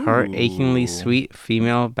to the heart-achingly Ooh. sweet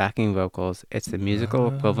female backing vocals, it's the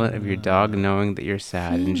musical equivalent of your dog knowing that you're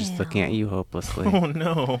sad and just looking at you hopelessly. Oh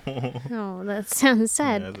no. Oh, that sounds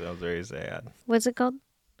sad. Yeah, that was very sad. What's it called?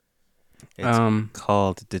 It's Um,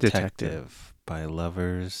 called Detective, Detective. by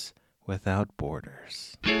Lovers Without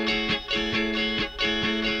Borders.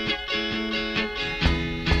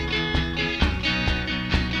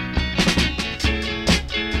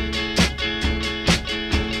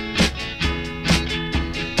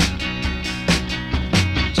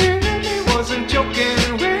 Jeremy wasn't joking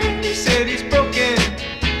when he said he's broken,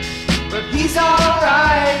 but he's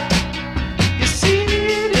alright. You see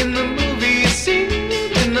it in the movie, you see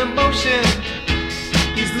it in the motion.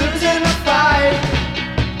 He's losing a fight.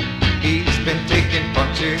 He's been taking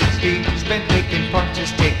punches, he's been taking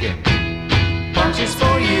punches, taking punches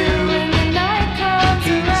for you.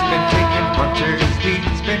 He's been taking punches,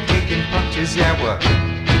 he's been taking punches, yeah, what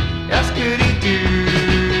else could he do?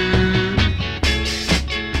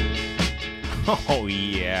 Oh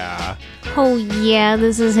yeah. Oh yeah,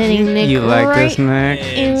 this is hitting Nick You like right this, Nick?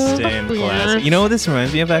 Instant Yeah. classic. You know what this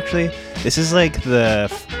reminds me of actually? This is like the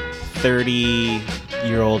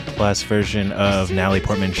 30-year-old plus version of Natalie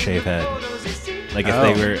Portman's Shave Head. Like if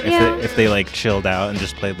they were Yeah. if they like chilled out and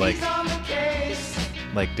just played like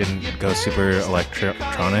didn't go super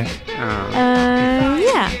electronic.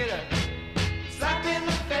 Yeah.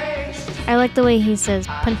 I like the way he says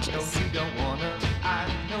punches. You don't wanna, I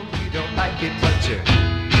know you don't like it, but you're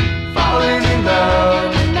falling in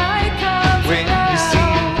love. When you see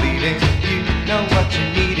him bleeding, you know what you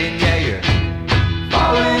need, and yeah, you're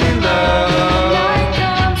falling in love.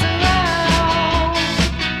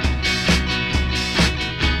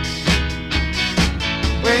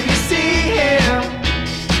 When you see him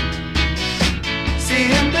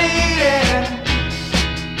bleeding.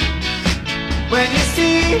 When you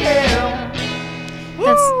see him.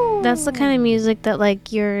 That's the kind of music that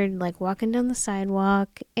like you're like walking down the sidewalk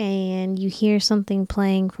and you hear something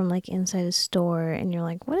playing from like inside a store and you're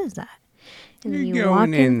like, what is that? And then You're you walk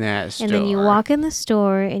going in that store. and then you walk in the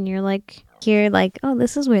store and you're like, hear like, oh,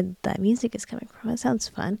 this is where that music is coming from. It sounds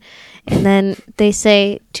fun. And then they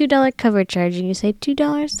say $2 cover charge and you say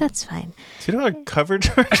 $2, that's fine. $2 cover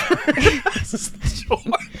charge?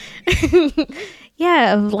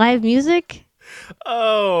 Yeah, of live music.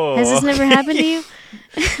 Oh. Has this never happened to you?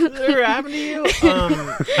 Has this ever happened to you?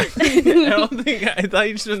 I don't think. I thought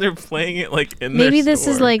you just meant they're playing it like in Maybe their this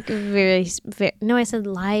is store. like very. No, I said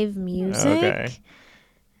live music. Okay.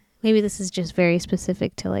 Maybe this is just very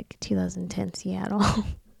specific to like 2010 Seattle.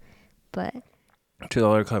 But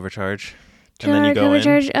 $2 cover charge. And then you $2 go cover in.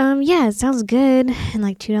 charge. Yeah, it sounds good. And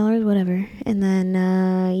like $2, whatever. And then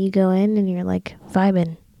you go in and you're like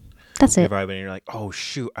vibing. That's You're it. vibing and you're like, oh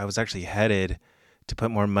shoot, I was actually headed to put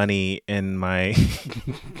more money in my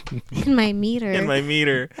In my meter. in my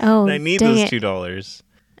meter. Oh, And I need dang those it.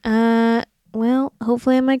 $2. Well,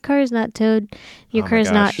 hopefully my car's not towed. Your Oh my car's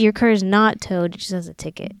gosh. not towed. It just has a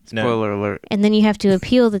ticket. No. Spoiler alert. And then you have to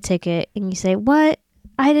appeal the ticket and you say, "What?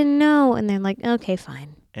 I didn't know." And they're like, "Okay,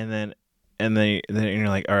 fine." And then you're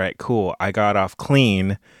like, all right, cool. I got off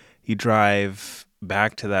clean. You drive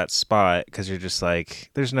back to that spot because you're just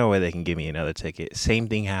like, there's no way they can give me another ticket. Same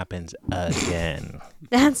thing happens again.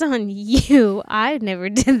 That's on you. I never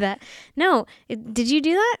did that. No, did you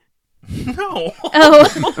do that? No. Oh,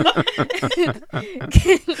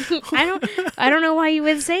 I don't know why you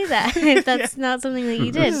would say that. If that's not something that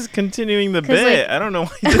you This did. is continuing the 'Cause, bit. like- I don't know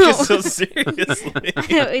why you took it so seriously.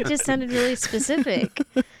 It just sounded really specific.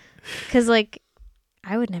 Because, like,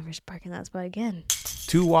 I would never spark in that spot again.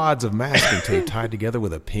 2 wads of masking tape tied together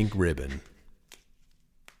with a pink ribbon.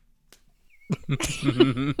 What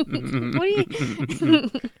do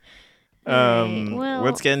you? Right, well,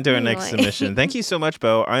 Let's get into our next anyway. submission. Thank you so much,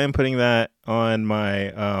 Bo. I am putting that on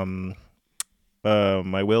my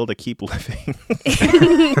my will to keep living.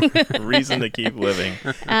 Reason to keep living.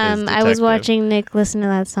 I was detective. watching Nick listen to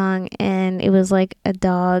that song, and it was like a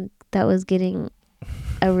dog that was getting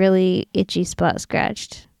a really itchy spot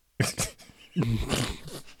scratched.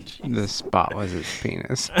 The spot was his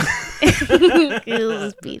penis. It was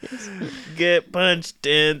his penis. Get punched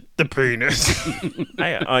in the penis. You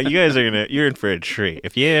guys you're in for a treat.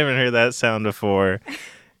 If you haven't heard that sound before,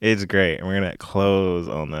 it's great. And we're gonna close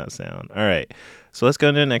on that sound. All right. So let's go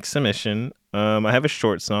into the next submission. I have a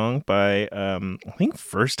short song by I think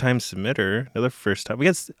first time submitter. Another first time.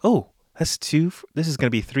 That's 2. This is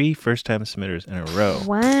gonna be 3 first time submitters in a row.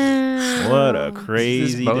 Wow. What a Is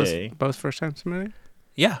crazy this day. Bo's first time submitting?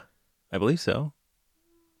 Yeah, I believe so.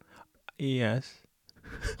 Yes.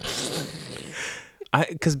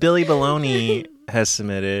 Because Billy Baloney has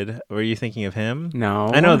submitted. Were you thinking of him? No.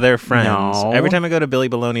 I know they're friends. No. Every time I go to Billy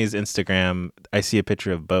Baloney's Instagram, I see a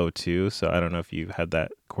picture of Bo too. So I don't know if you had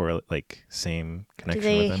that same Do connection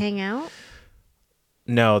they with him. hang out?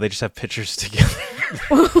 No, they just have pictures together.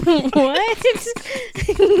 What?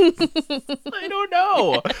 I don't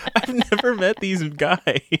know. I've never met these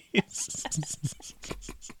guys.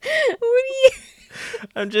 What do you?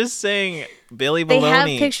 I'm just saying, Billy They have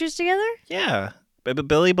Baloney. pictures together, Yeah, but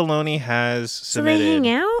Billy Baloney has so submitted. they hang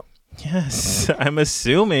out. Yes, I'm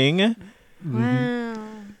assuming. Wow.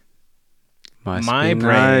 Must My be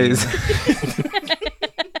brain. nice.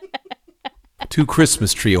 2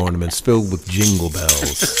 Christmas tree ornaments filled with jingle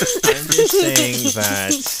bells. I'm just saying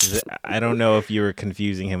that I don't know if you were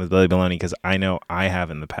confusing him with Billy Baloney because I know I have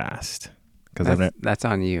in the past. Because That's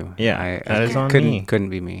on you. Yeah, that is on couldn't, me. Couldn't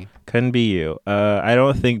be me. Couldn't be you. I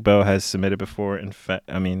don't think Bo has submitted before. In fact,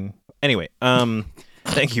 anyway.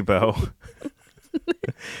 Thank you, Bo.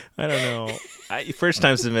 I don't know. First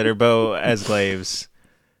time submitter, Bo Asglaves.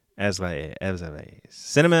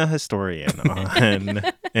 Cinema historian on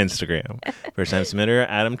Instagram. First time submitter,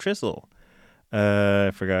 Adam Trissel.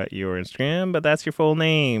 I forgot your Instagram, but that's your full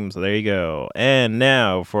name. So there you go. And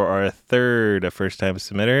now for our third first time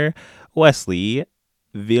submitter, Wesley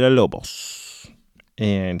Villalobos.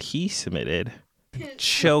 And he submitted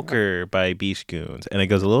Choker by Beach Goons. And it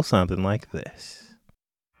goes a little something like this.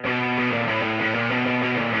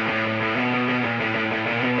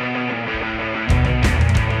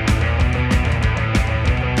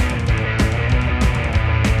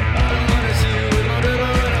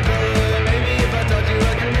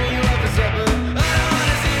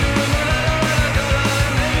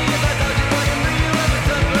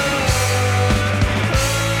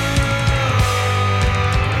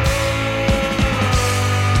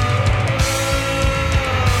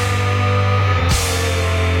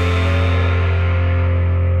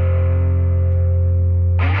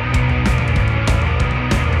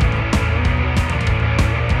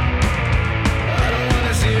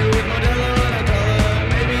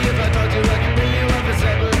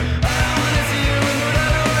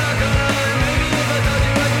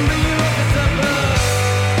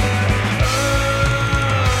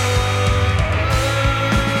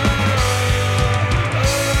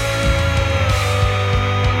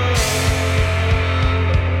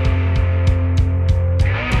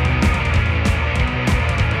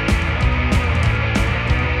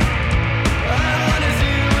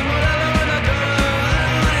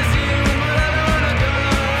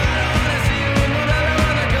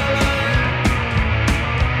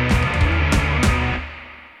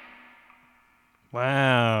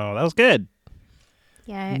 Wow, that was good.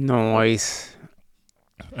 Yeah, Nice.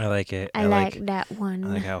 I like it. I like that one. I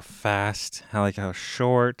like how fast. I like how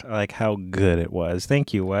short. I like how good it was.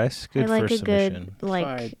 Thank you, Wes. Good I like first a submission. good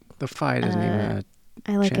like. The fight isn't even a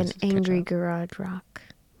I like an chance to catch angry up. garage rock.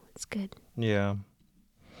 It's good. Yeah.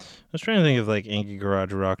 I was trying to think of like Anki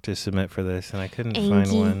Garage Rock to submit for this, and I couldn't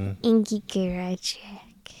find one. Inky garage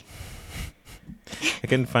rock. I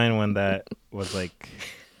couldn't find one that was like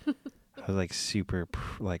super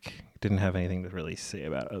didn't have anything to really say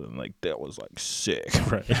about it other than like that was like sick,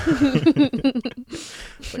 right? It's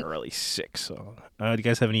like a really sick song. Do you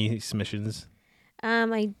guys have any submissions?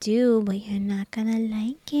 I do, but you're not gonna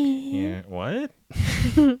like it. Yeah. What?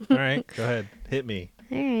 All right, go ahead. Hit me.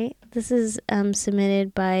 All right. This is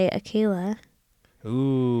submitted by Akela.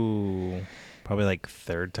 Ooh, probably like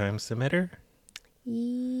third time submitter.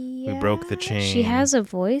 Yeah. We broke the chain. She has a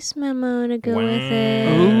voice memo to go Wow. with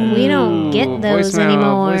it. We don't get those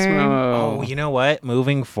anymore. Oh, you know what?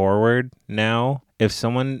 Moving forward now, if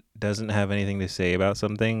someone doesn't have anything to say about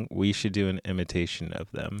something, we should do an imitation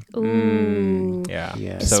of them. Ooh. Yeah.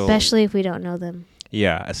 Yeah. So, Especially if we don't know them.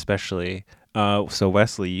 yeah, especially. So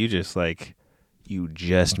Wesley, you just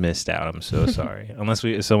missed out. I'm so sorry. Unless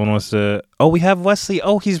someone wants to. Oh, we have Wesley.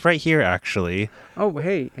 Oh, he's right here actually. Oh,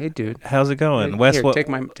 hey, dude. How's it going, Here, Wes? here, What? take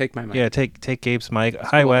my mic. Yeah, take Gabe's mic.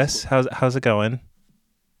 Hi, cool, Wes. that's How's it going?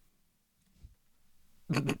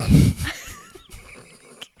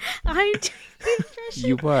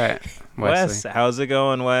 You what, Wes, Wesley? how's it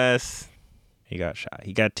going, Wes? He got shy.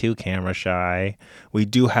 He got 2 camera shy. We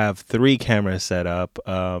do have 3 cameras set up: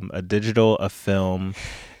 a digital, a film,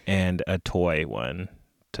 and a toy one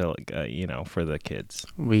to for the kids.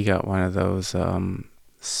 We got one of those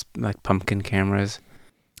like pumpkin cameras.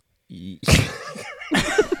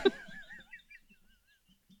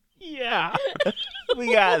 Yeah,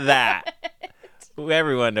 we got that.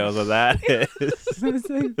 Everyone knows what that is. I'm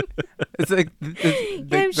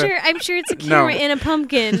sure it's a camera in a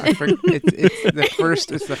pumpkin. It's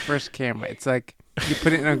the first camera. It's like you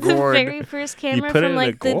put it in a gourd. The very first camera put it from in a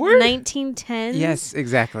like the gourd? 1910s. Yes,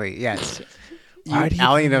 exactly. Yes. Why do you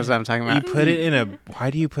Allie put knows what I'm talking about. You put it in a.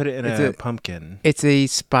 Why do you put it in It's a a- pumpkin? It's a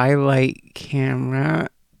spylight camera.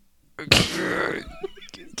 God,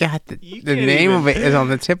 the You the can't name even- of it is on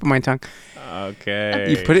the tip of my tongue. Okay.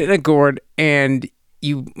 You put it in a gourd and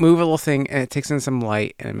you move a little thing and it takes in some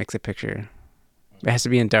light and it makes a picture. It has to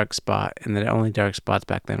be in a dark spot, and the only dark spots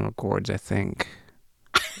back then were gourds, I think.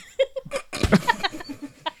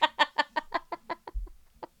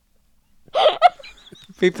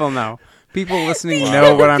 People know. People listening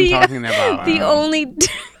know what I'm The- talking about. The only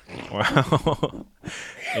Wow.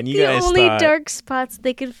 And you the guys only thought dark spots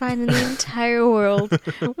they could find in the entire world.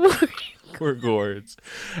 we're gourds.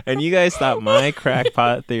 And you guys thought my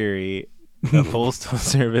crackpot theory, the Postal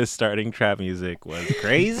Service starting trap music, was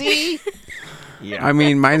crazy? Yeah. I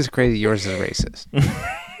mean, mine's crazy. Yours is racist.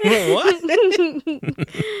 What?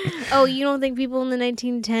 Oh, you don't think people in the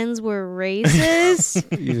 1910s were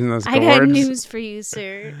racist? Using those I got gourds. news for you,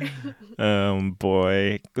 sir.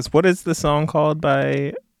 Boy. 'Cause what is the song called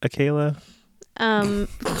by Akela? Or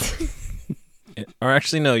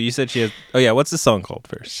actually, no, you said she has. Oh, yeah. What's the song called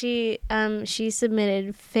first? she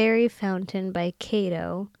submitted "Fairy Fountain" by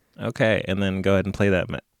Kato. Okay. And then go ahead and play that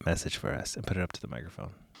message for us and put it up to the microphone.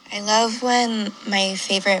 I love when my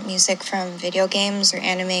favorite music from video games or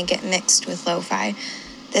anime get mixed with lo-fi.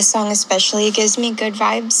 This song especially gives me good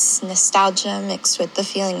vibes, nostalgia mixed with the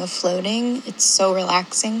feeling of floating. It's so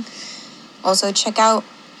relaxing. Also, check out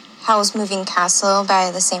Howl's Moving Castle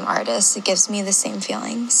by the same artist. It gives me the same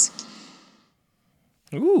feelings.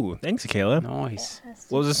 Ooh, thanks, Akela. Nice.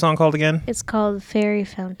 What was the song called again? It's called "Fairy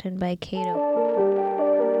Fountain" by Kato.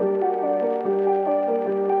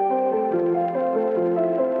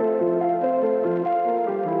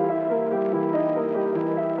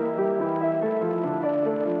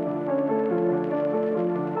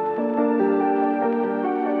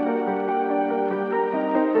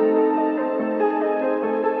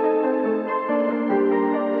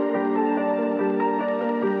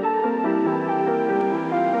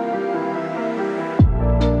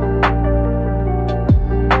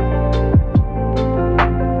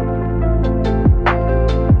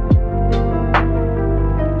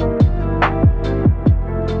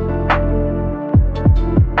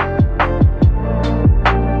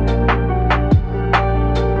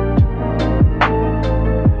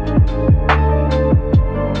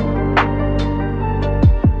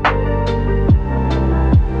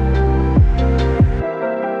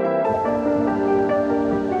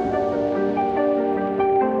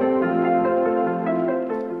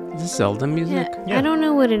 Is this Zelda music? Yeah, I don't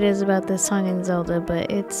know what it is about this song in Zelda,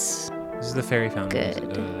 but it's This is the Fairy Fountain.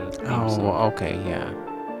 Good. Theme Oh, song. okay, yeah.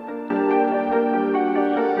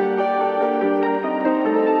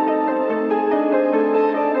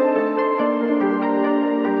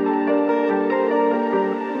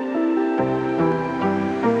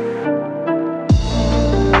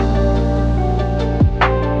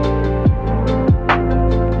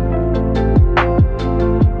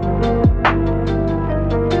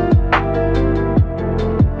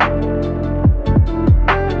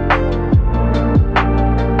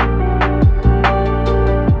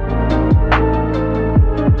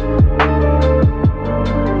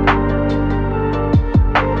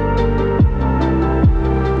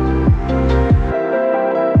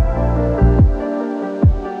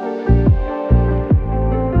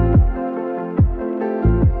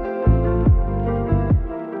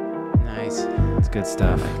 It's good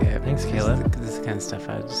stuff. I like it. Thanks, Caleb. This is the kind of stuff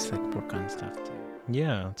I just like work on stuff too.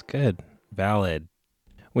 Yeah, it's good. Valid.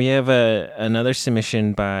 We have another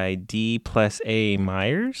submission by D+A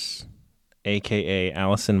Myers, a.k.a.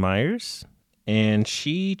 Allison Myers. And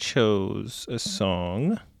she chose a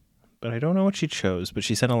song, but I don't know what she chose, but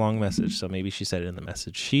she sent a long message, so maybe she said it in the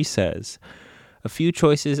message. She says, a few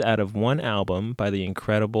choices out of one album by the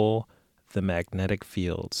incredible The Magnetic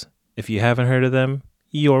Fields. If you haven't heard of them,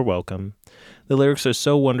 you're welcome. The lyrics are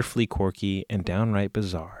so wonderfully quirky and downright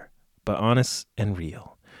bizarre, but honest and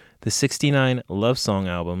real. The 69 love song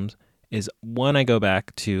albums is one I go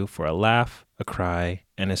back to for a laugh, a cry,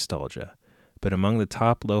 and nostalgia. But among the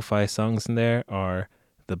top lo-fi songs in there are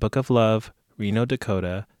The Book of Love, Reno,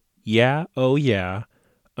 Dakota, Yeah, Oh Yeah,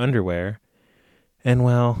 Underwear, and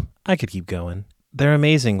well, I could keep going. They're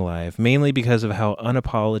amazing live, mainly because of how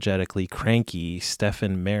unapologetically cranky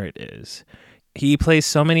Stephen Merritt is. He plays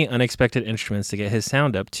so many unexpected instruments to get his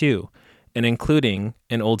sound up too, and including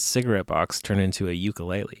an old cigarette box turned into a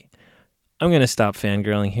ukulele. I'm going to stop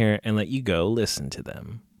fangirling here and let you go listen to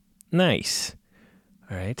them. Nice.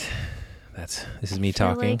 All right. This is me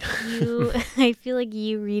talking. I feel like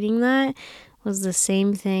you reading that was the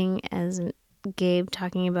same thing as Gabe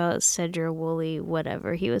talking about Cedra Woolley,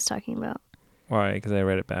 whatever he was talking about. Why? Because I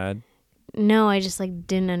read it bad? No, I just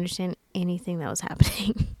didn't understand anything that was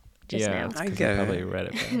happening just now. I get probably read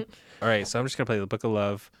it bad. All right, so I'm just going to play The Book of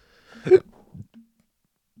Love.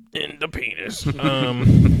 In the penis. The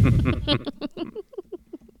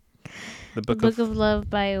Book of Love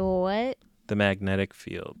by what? The Magnetic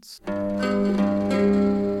Fields.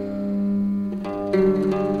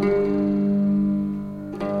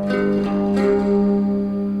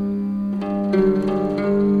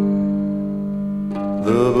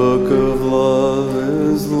 The book of love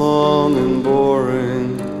is long and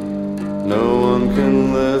boring. No one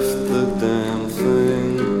can lift the damn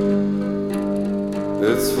thing.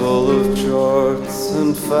 It's full of charts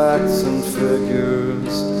and facts and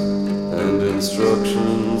figures and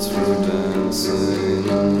instructions for dancing.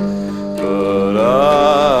 But I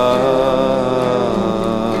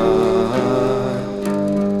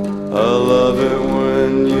love it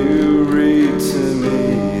when you read to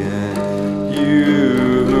me and you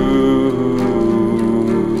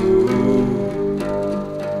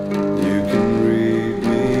can read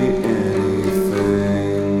me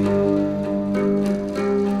anything.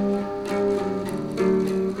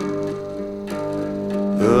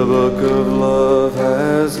 The book of love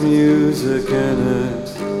has music in it.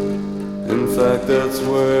 In fact, that's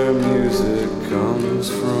where music comes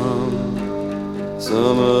from.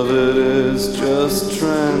 Some of it is just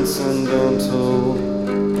transcendental.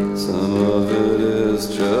 Some of it is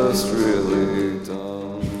just really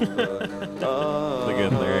dumb. That's a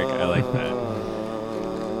good lyric. I like that.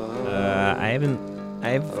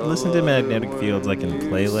 I've listened to Magnetic Fields in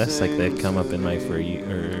playlists, they've come up in my For You,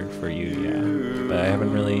 yeah. But I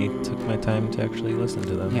haven't really took my time to actually listen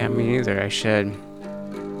to them. Yeah, me neither. I should.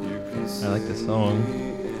 I like this song.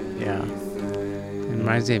 Yeah. It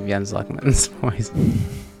reminds me of Jens Luckman's voice.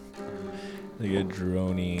 Like a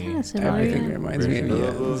droney. Everything reminds me of The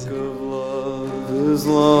Jens. book of love is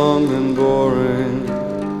long and boring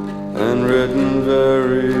and written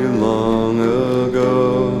very long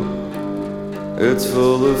ago. It's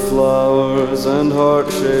full of flowers and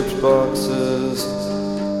heart-shaped boxes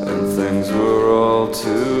and things we're all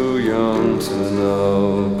too young to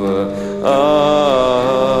know. But I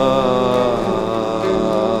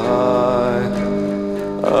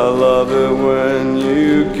love it when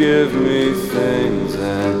you give me things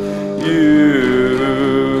and you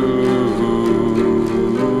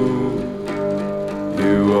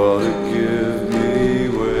ought to give me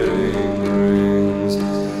wedding rings.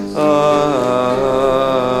 I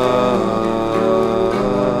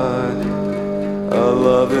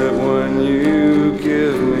love it when you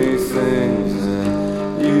give me things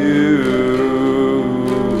and you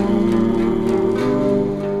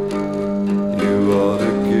ought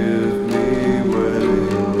to give me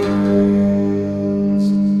wedding rings.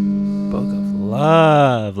 Book of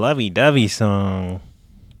Love. Lovey-dovey song.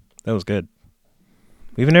 That was good.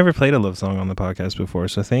 We've never played a love song on the podcast before,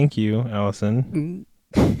 so thank you, Allison.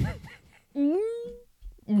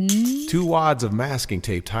 2 wads of masking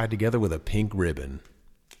tape tied together with a pink ribbon.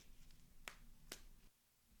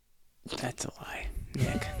 That's a lie,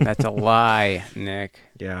 Nick. That's a lie, Nick.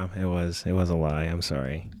 Yeah, it was a lie. I'm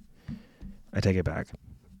sorry. I take it back.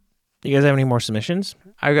 You guys have any more submissions?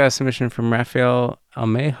 I got a submission from Rafael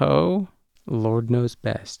Almejo, Lord Knows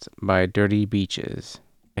Best, by Dirty Beaches.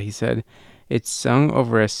 He said, it's sung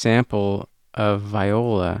over a sample of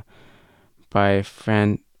Viola by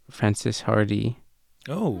Francis Hardy.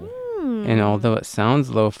 Oh. And although it sounds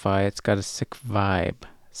lo-fi, it's got a slick vibe.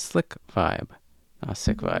 Not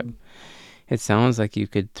sick vibe. It sounds like you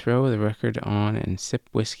could throw the record on and sip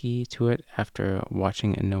whiskey to it after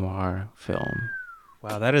watching a noir film.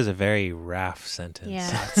 Wow, that is a very Raph sentence.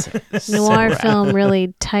 Yeah. Noir film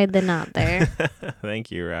really tied the knot there. Thank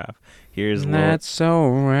you, Raph. Here's That's so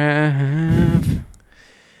Raph.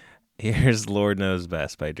 Here's Lord Knows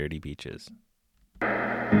Best by Dirty Beaches.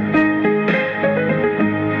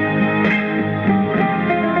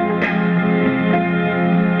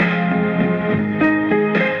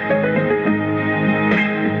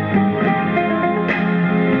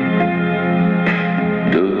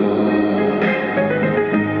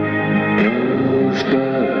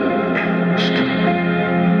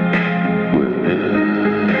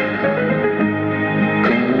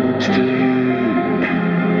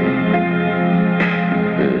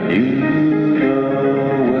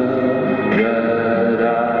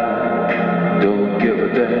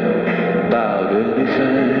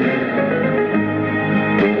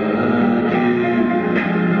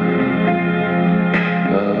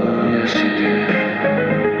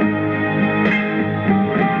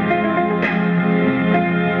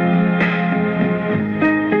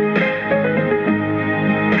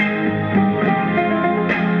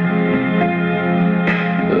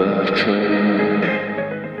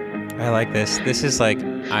 This is like,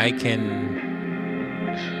 I can...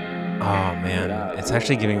 Oh, man. It's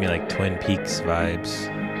actually giving me like Twin Peaks vibes.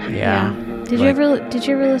 Yeah. Did you ever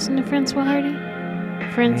listen to Francois Hardy?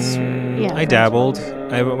 I dabbled.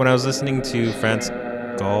 When I was listening to France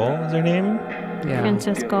Gall, is her name? Yeah.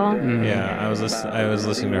 Frances Gall. Yeah, I was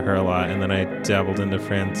listening to her a lot, and then I dabbled into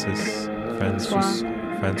Francois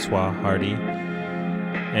Hardy.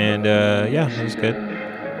 And yeah, it was good.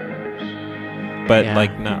 But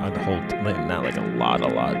like not like a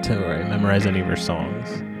lot to where I memorize any of her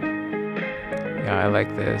songs. Yeah, I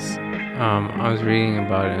like this. I was reading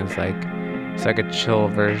about it, and it's like a chill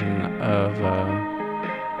version of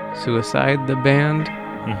Suicide, the band.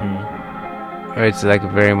 Or it's like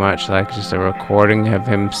very much like just a recording of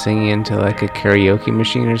him singing into like a karaoke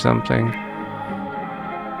machine or something.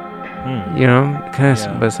 You know, kind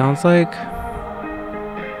of. But it sounds like.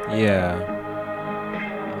 Yeah.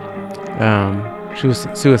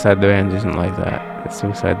 Suicide the band isn't like that.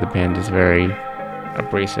 Suicide the band is very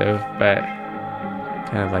abrasive, but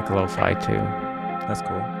kind of like lo-fi too. That's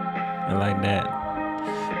cool. I like that.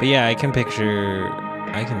 But yeah, I can picture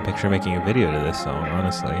making a video to this song,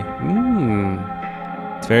 honestly.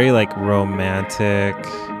 It's very like romantic,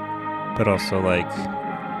 but also like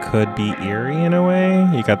could be eerie in a way.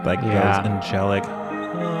 You got like those angelic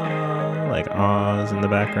like ahs in the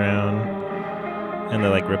background. And the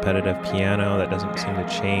like repetitive piano that doesn't seem to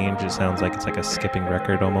change. It sounds like it's like a skipping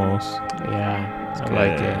record almost. Yeah, it's I good.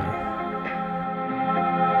 like it.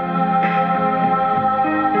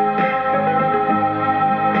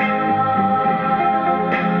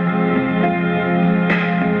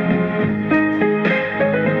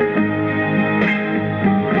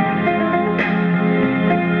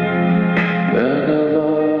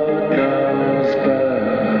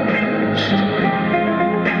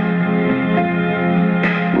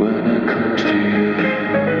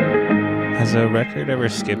 Has a record ever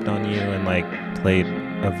skipped on you and like played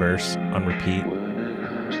a verse on repeat,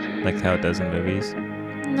 like how it does in movies?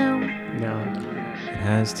 No. It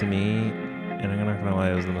has to me, and I'm not gonna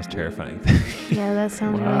lie, it was the most terrifying thing. Yeah, that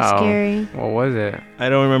sounds really scary. What was it? I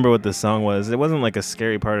don't remember what the song was. It wasn't like a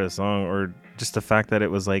scary part of the song, or just the fact that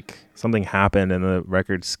it was like something happened and the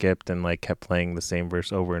record skipped and like kept playing the same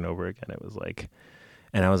verse over and over again. It was like,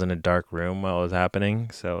 and I was in a dark room while it was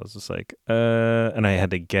happening, so I was just like, and I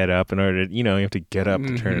had to get up in order to, you have to get up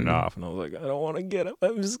to turn it off, and I was like, I don't want to get up,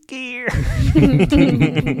 I'm scared.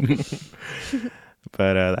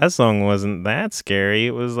 But that song wasn't that scary.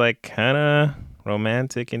 It was like kind of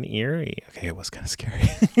romantic and eerie. Okay, it was kind of scary.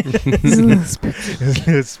 It was a little spooky. It was a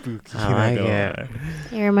little spooky. I like it.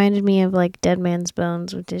 It reminded me of like Dead Man's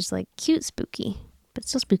Bones, which is like cute spooky, but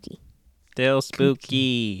still spooky. Still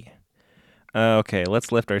spooky. Okay,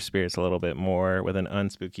 let's lift our spirits a little bit more with an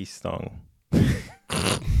unspooky song.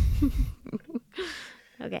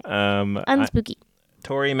 Okay. Unspooky.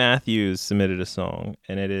 Tori Matthews submitted a song,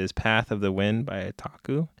 and it is Path of the Wind by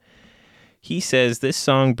Otaku. He says, this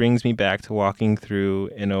song brings me back to walking through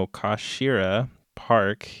Inokashira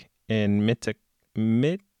Park in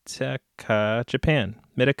Mitaka,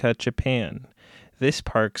 Japan. This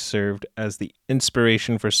park served as the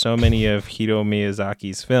inspiration for so many of Hideo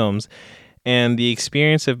Miyazaki's films, and the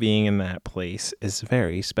experience of being in that place is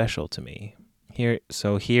very special to me. Here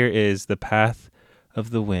is the Path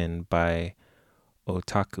of the Wind by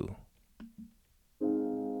Otaku.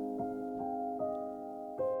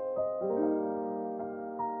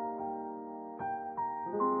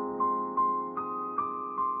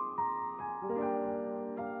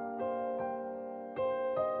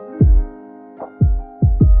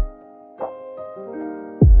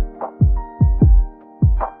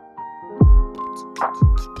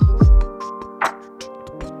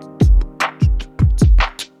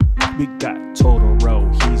 We got Totoro,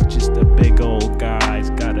 he's just a big old guy. He's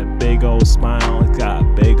got a big old smile, he's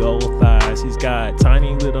got big old thighs. He's got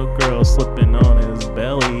tiny little girls slipping on his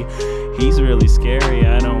belly. He's really scary,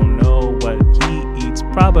 I don't know what he eats.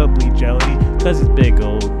 Probably jelly, cause he's big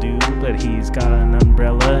old dude. But he's got an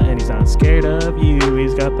umbrella and he's not scared of you.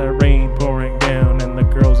 He's got the rain pouring down and the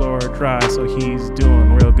girls are dry. So he's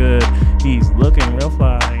doing real good, he's looking real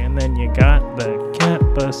fly. And then you got the cat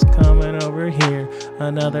bus coming over here.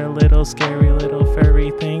 Another little scary little furry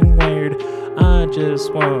thing weird. I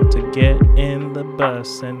just want to get in the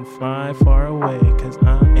bus and fly far away, cause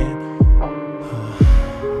I am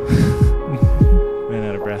ran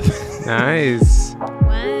out of breath. Nice. Wow.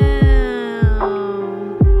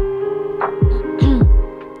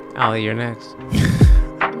 Ollie, you're next.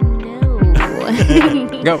 No.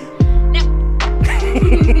 Go.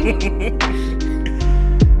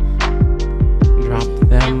 Drop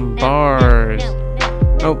them bars.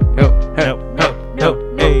 Oh, no, hey,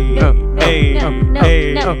 No,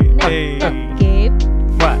 hey, hey, Gabe.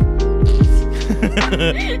 What?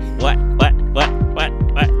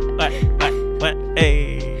 What?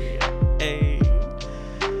 Hey.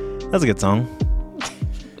 That's a good song.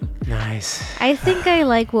 nice. I think I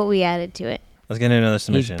like what we added to it. Let's get into another He's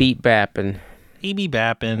submission. beat bapping. He be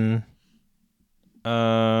bapping.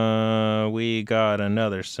 We got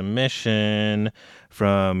another submission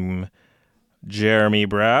from Jeremy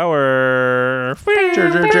Brower.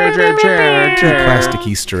 Plastic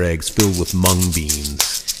Easter eggs filled with mung beans.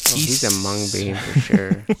 Oh, he's a mung bean for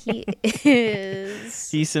sure. He is.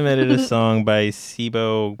 He submitted a song by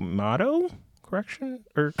Sibo Motto? Correction?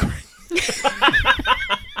 Or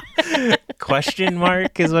question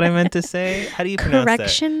mark is what I meant to say. How do you pronounce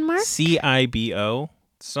Correction mark? that? Cibo.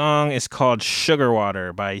 Song is called Sugar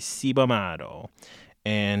Water by Sibo Motto.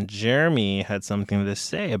 And Jeremy had something to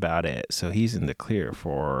say about it, so he's in the clear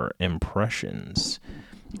for impressions.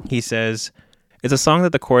 He says, it's a song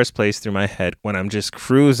that the chorus plays through my head when I'm just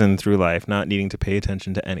cruising through life, not needing to pay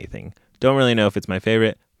attention to anything. Don't really know if it's my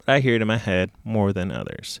favorite, but I hear it in my head more than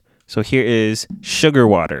others. So here is Sugar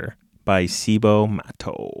Water by Sibo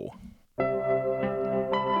Motto.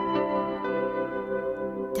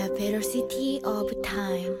 The velocity of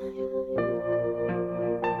time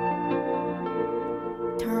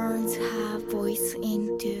turns her voice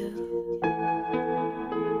into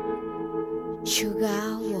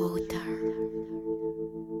sugar water.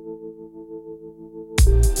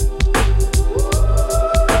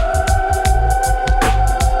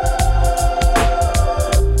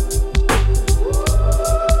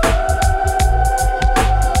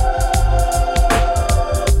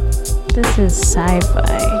 This is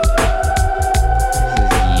sci-fi.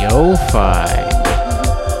 This is yo-fi.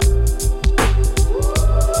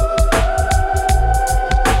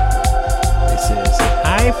 This is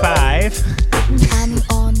High Five. I'm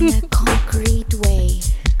on a concrete way.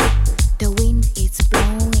 The wind is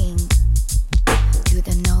blowing to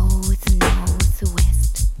the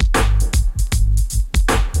northwest.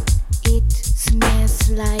 It smells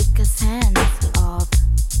like a scent of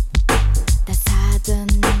the southern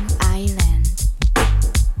island.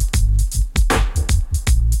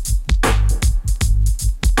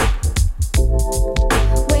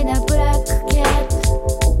 When a black cat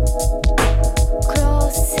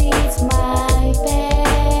crosses my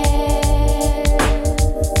path,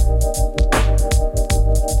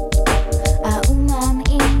 a woman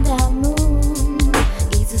in the moon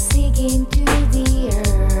is singing to the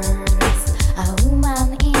earth. A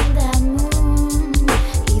woman in the moon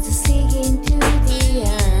is singing to the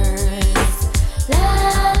earth. La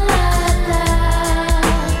la la, la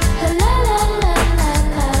la la la la.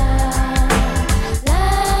 La la la,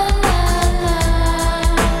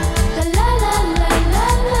 la la la la la.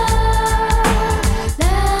 La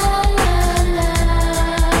la la,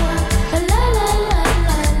 la la la la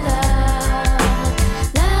la.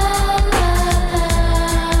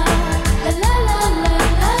 La la la, la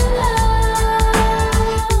la la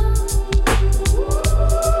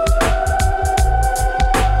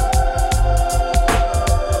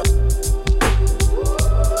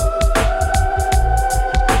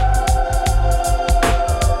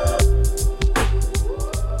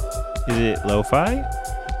Is it lo-fi?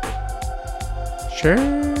 Sure.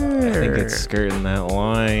 I think it's skirting that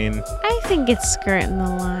line. I think it's skirting the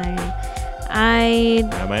line. I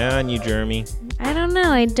Am I on you, Jeremy? don't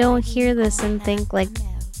know. I don't hear this and think like.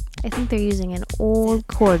 I think they're using an old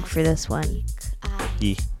chord for this one.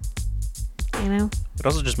 Yeah. You know? It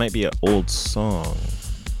also just might be an old song.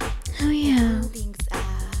 Oh yeah.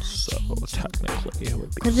 So technically it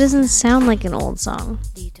would be It doesn't sound like an old song.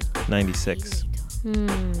 96.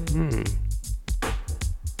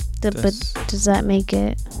 But does that make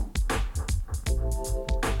it?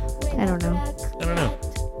 I don't know. I don't know.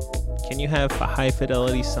 Can you have high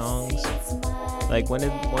fidelity songs? Like when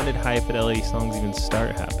did high fidelity songs even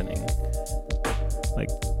start happening? Like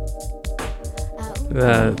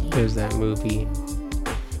There's that movie.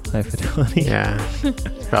 High Fidelity? Yeah.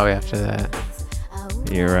 It's probably after that.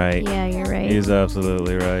 You're right. Yeah, you're right. He's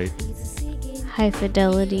absolutely right. High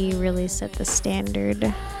Fidelity really set the standard.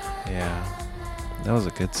 Yeah. That was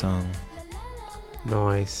a good song.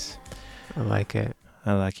 Nice. I like it.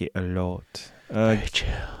 I like it a lot. Very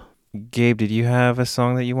chill. Gabe, did you have a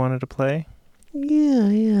song that you wanted to play?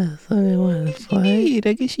 Yeah. Something I wanted to play.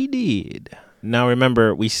 I guess you did. Now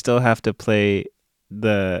remember, we still have to play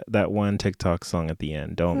that one TikTok song at the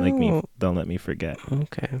end. Don't let me forget.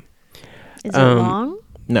 Okay. Is it long?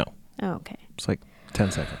 No. Oh, okay. It's like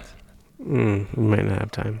 10 seconds. We might not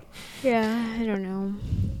have time. Yeah, I don't know.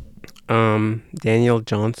 Daniel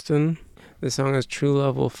Johnston. The song is "True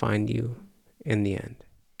Love Will Find You in the End."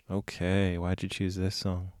 Okay, why'd you choose this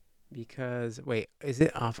song? Because is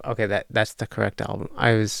it off? Okay, that's the correct album.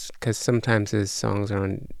 Because sometimes his songs are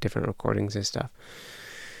on different recordings and stuff.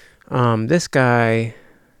 This guy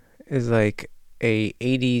is like a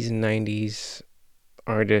 80s and 90s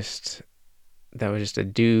artist that was just a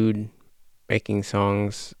dude making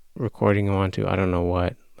songs, recording them onto I don't know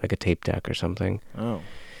what, like a tape deck or something. Oh.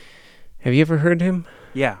 Have you ever heard him?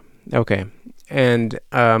 Yeah. Okay. And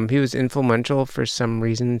he was influential for some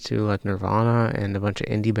reason to like Nirvana and a bunch of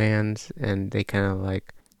indie bands, and they kind of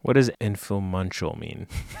like... What does influential mean?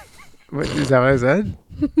 What, is that what I said?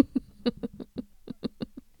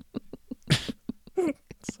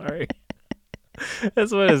 Sorry.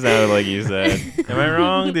 That's what it sounded like you said. Am I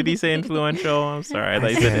wrong? Did he say influential? I'm sorry. I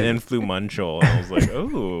thought you said influential. And I was like,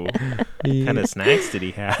 oh, what kind of snacks did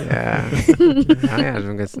he have? Yeah. I had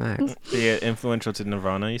some good snacks. Yeah, influential to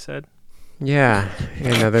Nirvana, you said? Yeah,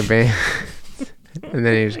 another band. And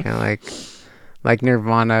then he was kind of like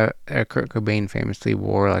Nirvana. Kurt Cobain famously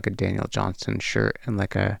wore like a Daniel Johnston shirt and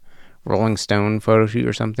like a Rolling Stone photo shoot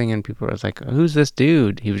or something, and people were like, "Who's this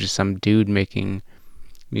dude?" He was just some dude making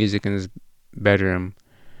music in his bedroom,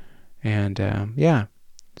 and yeah,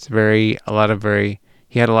 he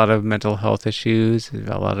had a lot of mental health issues,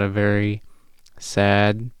 a lot of very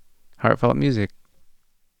sad, heartfelt music.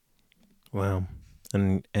 Wow.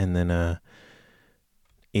 And then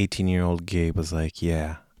 18-year-old Gabe was like,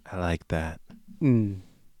 yeah, I like that.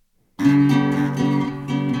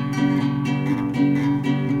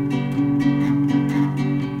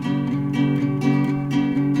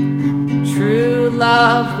 True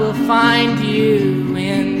love will find you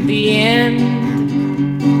in the end.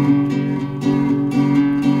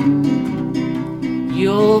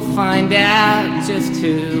 You'll find out just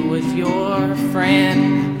who was your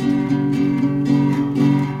friend.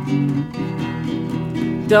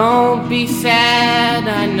 Don't be sad,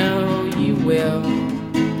 I know you will.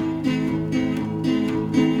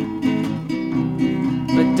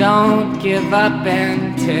 But don't give up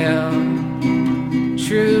until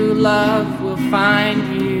true love will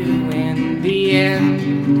find you in the end.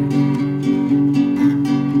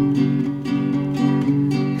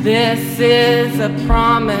 This is a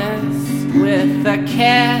promise with a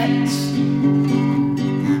catch.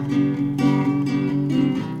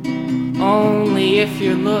 Only if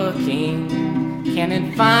you're looking can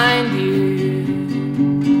it find you.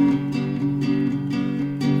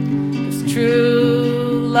 'Cause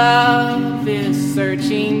true love is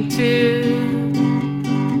searching too.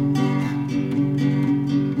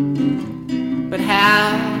 But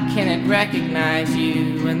how can it recognize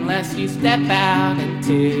you unless you step out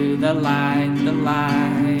into the light, the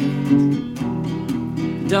light?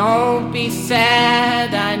 Don't be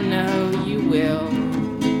sad, I know you will.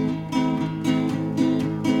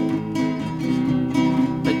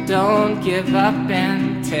 Don't give up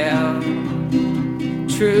until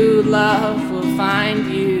true love will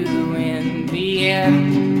find you in the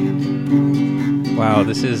end. Wow,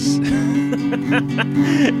 this is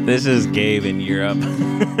this is Gabe in Europe.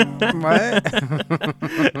 What?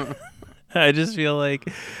 I just feel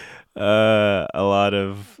like a lot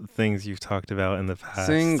of things you've talked about in the past.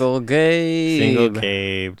 Single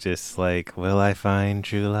Gabe, just like, will I find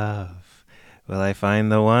true love? Will I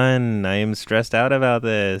find the one? I am stressed out about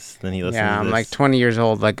this. Then he listens Yeah, to I'm this. like 20 years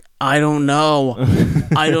old. Like, I don't know.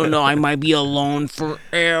 I don't know. I might be alone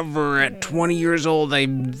forever. At 20 years old, I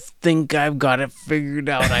think I've got it figured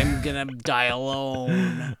out. I'm going to die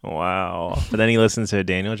alone. Wow. But then he listens to a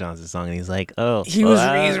Daniel Johnston song and he's like, oh. He's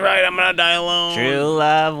right. I'm going to die alone. True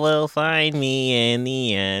love will find me in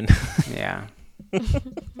the end. Yeah.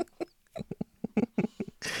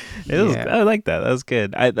 I like that. That was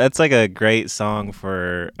good. That's like a great song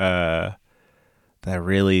for that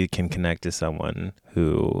really can connect to someone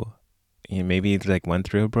who maybe like went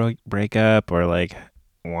through a breakup or like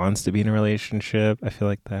wants to be in a relationship. I feel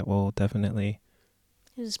like that will definitely.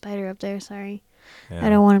 There's a spider up there. Sorry. Yeah. I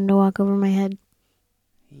don't want him to walk over my head.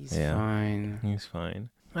 He's fine. He's fine.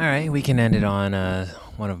 All right, we can end it on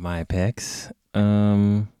one of my picks.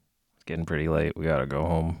 It's getting pretty late. We gotta go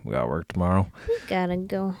home. We got work tomorrow. We gotta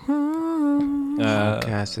go home.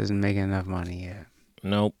 Podcast isn't making enough money yet.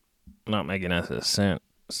 Nope, not making us a cent.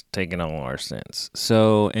 It's taking all our cents.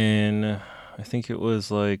 So I think it was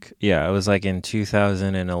like in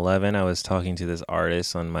 2011. I was talking to this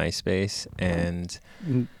artist on MySpace, and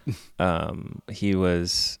he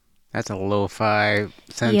was. That's a lo-fi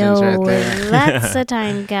sentence right there. That's a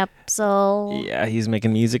time capsule. Yeah, he's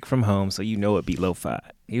making music from home, so it'd be lo-fi.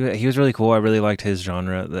 He was really cool. I really liked his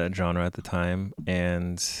genre at the time,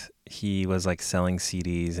 and he was like selling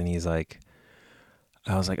CDs, and he's like,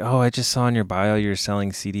 I was like, oh, I just saw in your bio you're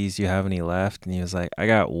selling CDs. Do you have any left? And he was like, I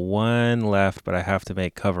got one left, but I have to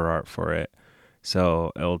make cover art for it,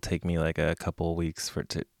 so it'll take me like a couple of weeks for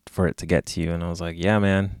it to get to you. And I was like, yeah,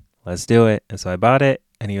 man, let's do it. And so I bought it.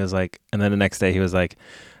 And he was like, and then the next day he was like,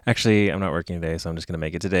 actually, I'm not working today, so I'm just going to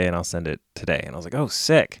make it today and I'll send it today. And I was like, oh,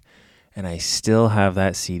 sick. And I still have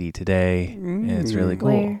that CD today, and it's really cool.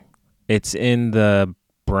 Where? It's in the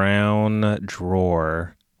brown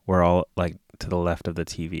drawer where all like to the left of the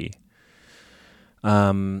TV.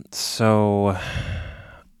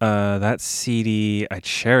 That CD I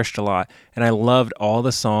cherished a lot, and I loved all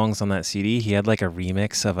the songs on that CD. He had like a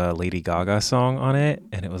remix of a Lady Gaga song on it,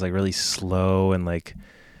 and it was like really slow and like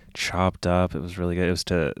chopped up. It was really good. It was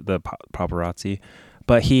to the Paparazzi,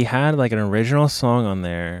 but he had like an original song on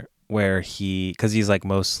there where because he's like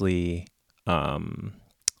mostly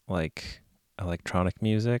like electronic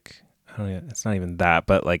music. I don't know, it's not even that,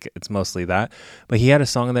 but like it's mostly that. But he had a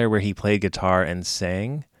song in there where he played guitar and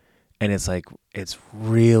sang, and it's like it's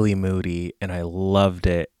really moody, and I loved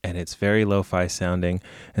it, and it's very lo-fi sounding.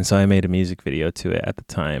 And so I made a music video to it at the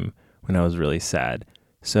time when I was really sad.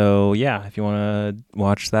 So yeah, if you want to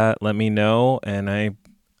watch that, let me know. And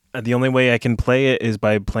the only way I can play it is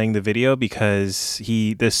by playing the video, because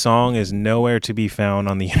this song is nowhere to be found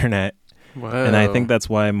on the internet. Whoa. And I think that's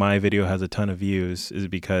why my video has a ton of views, is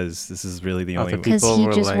because this is really the only way. Because he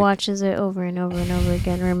just watches it over and over and over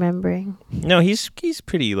again, remembering. No, he's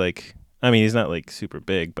pretty like, I mean, he's not like super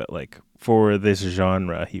big, but like for this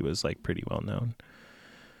genre, he was like pretty well known.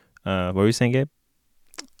 What were you saying, Gabe?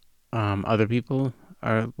 Other people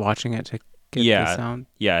are watching it to get the sound.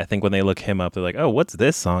 Yeah, I think when they look him up, they're like, "Oh, what's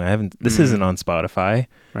this song? This isn't on Spotify,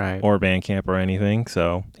 right, or Bandcamp or anything."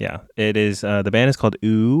 So yeah, it is. The band is called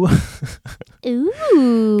Ooh.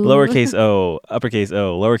 Ooh. Lowercase O, uppercase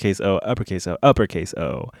O, lowercase O, uppercase O, uppercase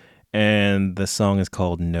O, and the song is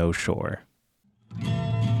called No Shore.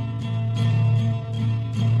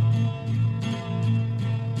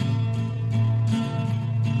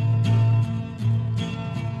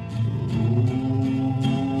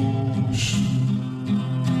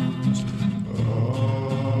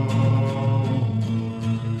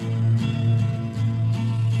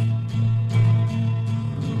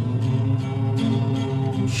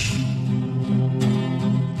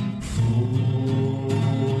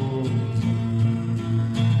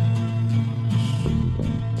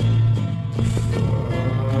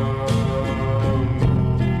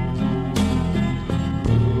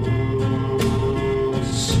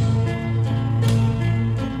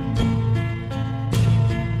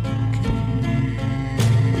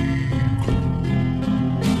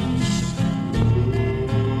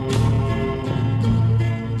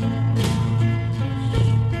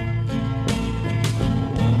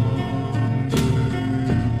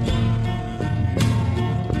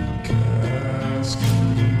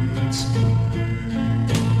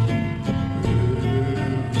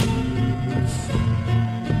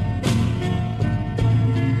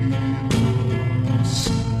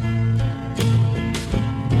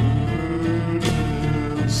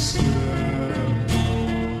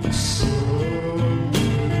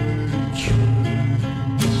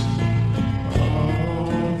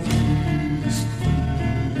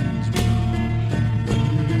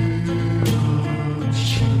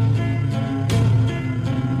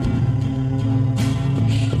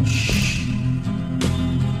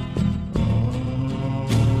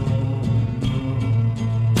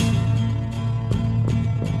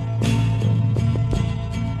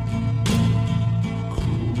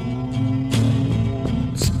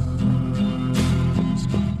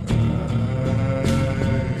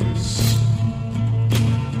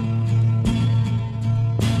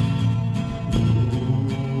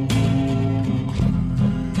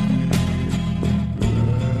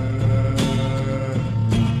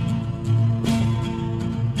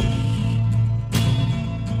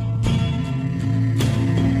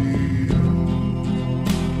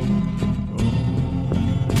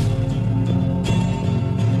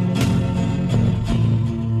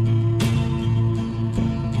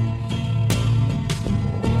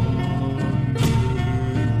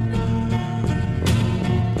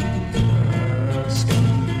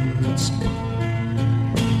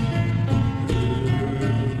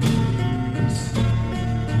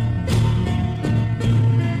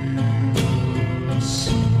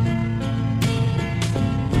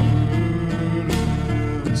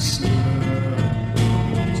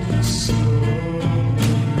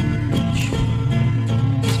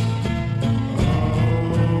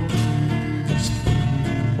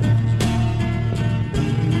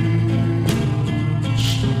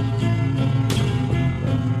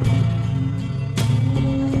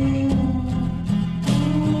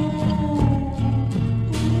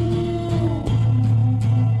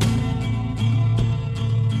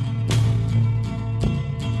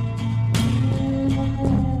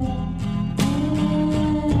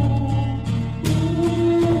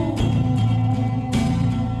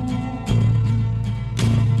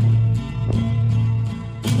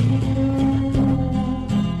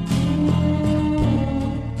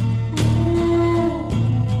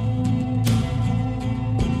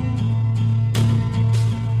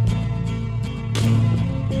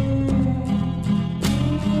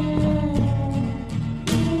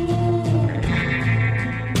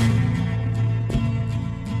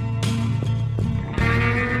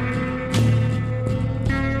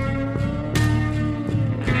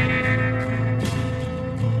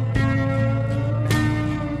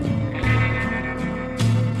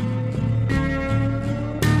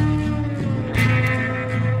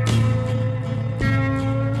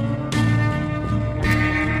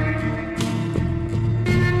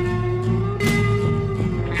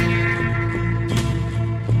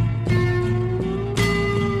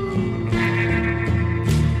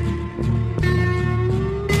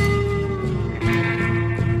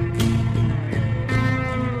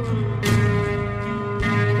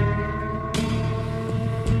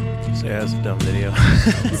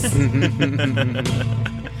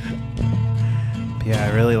 Yeah,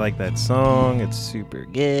 I really like that song. It's super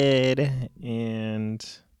good. And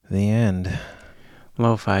the end.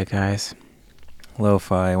 Lo-fi, guys.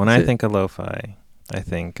 Lo-fi. When I think of lo-fi, I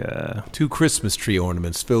think 2 Christmas tree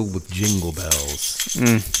ornaments filled with jingle bells.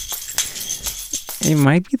 It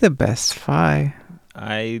might be the best fi.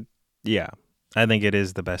 I think it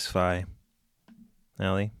is the best fi.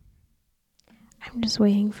 Ellie? I'm just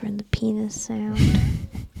waiting for the penis sound.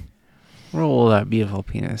 Roll that beautiful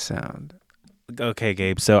penis sound. Okay,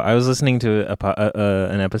 Gabe. So I was listening to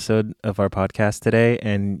an episode of our podcast today,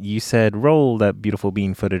 and you said roll that beautiful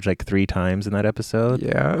bean footage like 3 times in that episode.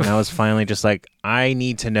 Yeah. And I was finally just like, I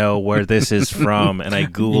need to know where this is from, and I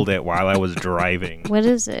Googled it while I was driving. What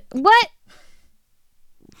is it? What?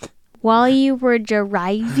 While you were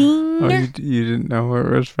driving? Oh, you didn't know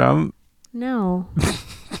where it was from? No.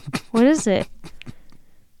 What is it?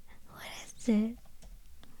 What is it?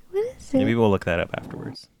 What is it? Maybe we'll look that up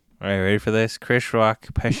afterwards. All right, ready for this? Chris Rock,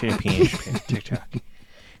 Pesha Peach, TikTok.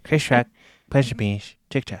 Chris Rock, Pesha Peach,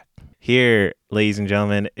 TikTok. Here, ladies and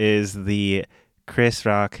gentlemen, is the Chris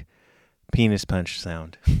Rock penis punch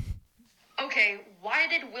sound. Okay, why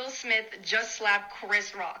did Will Smith just slap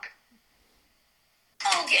Chris Rock?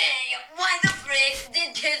 Okay, why the frick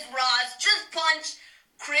did Chris Ross just punch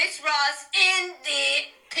Chris Ross in the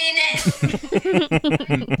penis?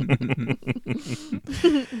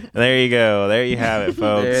 There you go. There you have it,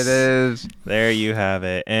 folks. There it is. There you have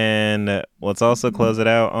it. And let's also close it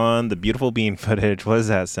out on the beautiful bean footage. What does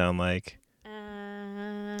that sound like?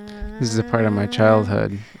 This is a part of my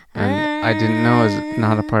childhood. And I didn't know it was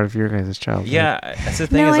not a part of your guys' childhood. Yeah, that's the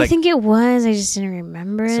thing. No, is I like, think it was. I just didn't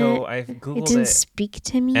remember it. So I Googled it. Didn't it, speak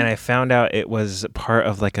to me. and I found out it was part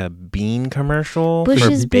of like a bean commercial.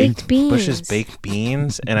 Bush's Baked Beans. Bush's Baked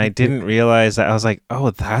Beans. And I didn't realize that. I was like,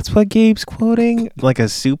 oh, that's what Gabe's quoting? Like a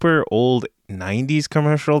super old 90s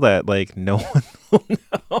commercial that like no one will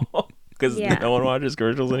know. Because no one watches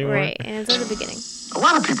commercials anymore. Right, and it's at the beginning. A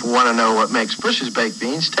lot of people want to know what makes Bush's Baked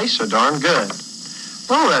Beans taste so darn good.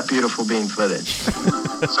 Roll that beautiful bean footage.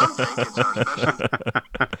 Some think it's our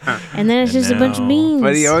special. And then it's just a bunch of beans.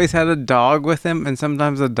 But he always had a dog with him, and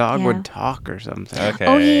sometimes the dog would talk or something. Okay.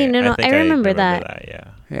 Oh, yeah, no, think I remember that.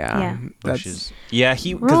 Yeah. Yeah. Because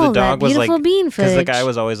the Roll dog that was like, beautiful bean because the guy footage.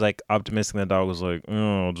 was always like optimistic, and the dog was like,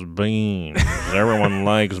 oh, it's beans. Everyone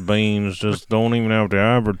likes beans. Just don't even have to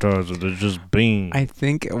advertise it. It's just beans. I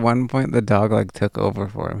think at one point the dog like took over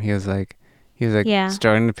for him. He was like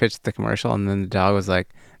starting to pitch the commercial, and then the dog was like,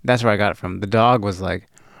 that's where I got it from. The dog was like,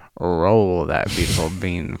 roll that beautiful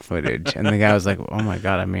bean footage. And the guy was like, oh my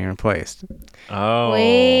God, I'm being replaced. Oh.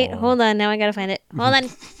 Wait, hold on. Now I gotta find it. Hold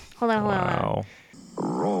on. Wow.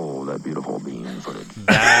 Roll that beautiful bean footage.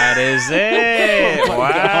 That is it.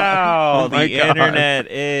 Wow. The internet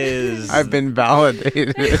is... I've been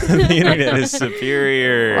validated. The internet is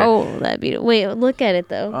superior. Oh, that'd be... Wait, look at it,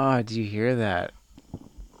 though. Oh, do you hear that?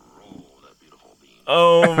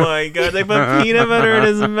 Oh, my God. They put peanut butter in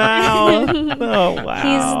his mouth. Oh,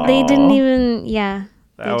 wow. They didn't even... Yeah.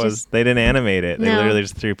 They didn't animate it. They No. literally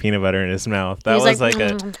just threw peanut butter in his mouth. That He was was like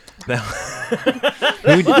a...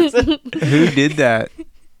 Who did that?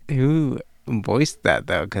 Who voiced that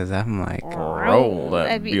though? Because I'm like, roll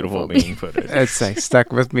that beautiful bean footage. It's like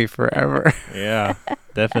stuck with me forever. Yeah,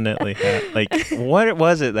 definitely. Like, what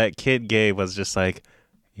was it that kid gave was just like,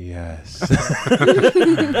 yes.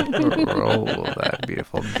 Roll that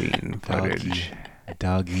beautiful bean footage.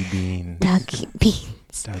 Doggy bean. Doggy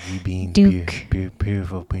beans. Doggy bean. Duke.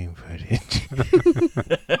 Beautiful bean footage.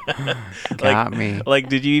 Got me. Like,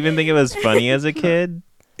 did you even think it was funny as a kid?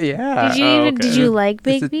 Yeah. Did you like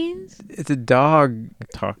baked beans? It's a dog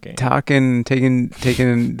talking, taking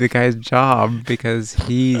the guy's job because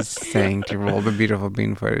he's saying to roll the beautiful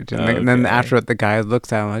bean footage, and then after it, the guy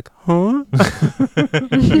looks at him like, huh?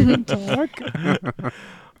 Dog?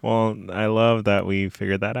 Well, I love that we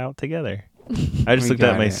figured that out together. I just looked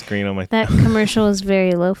at my screen on my... That commercial is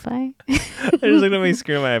very lo-fi. I just looked at my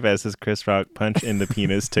screen on my iPad. It says Chris Rock punch in the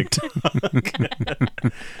penis TikTok.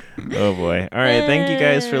 Oh boy. All right. Thank you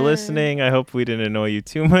guys for listening. I hope we didn't annoy you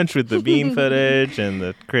too much with the bean footage and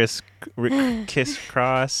the Chris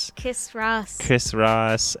Ross.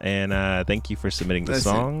 And thank you for submitting the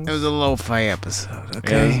songs. It was a lo-fi episode,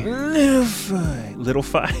 okay? Lo-fi. Little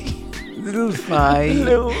fi. Little fi.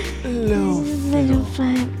 Little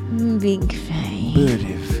fi. Big fi.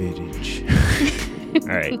 Birdie footage.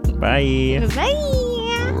 All right. Bye.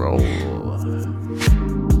 Bye. Roll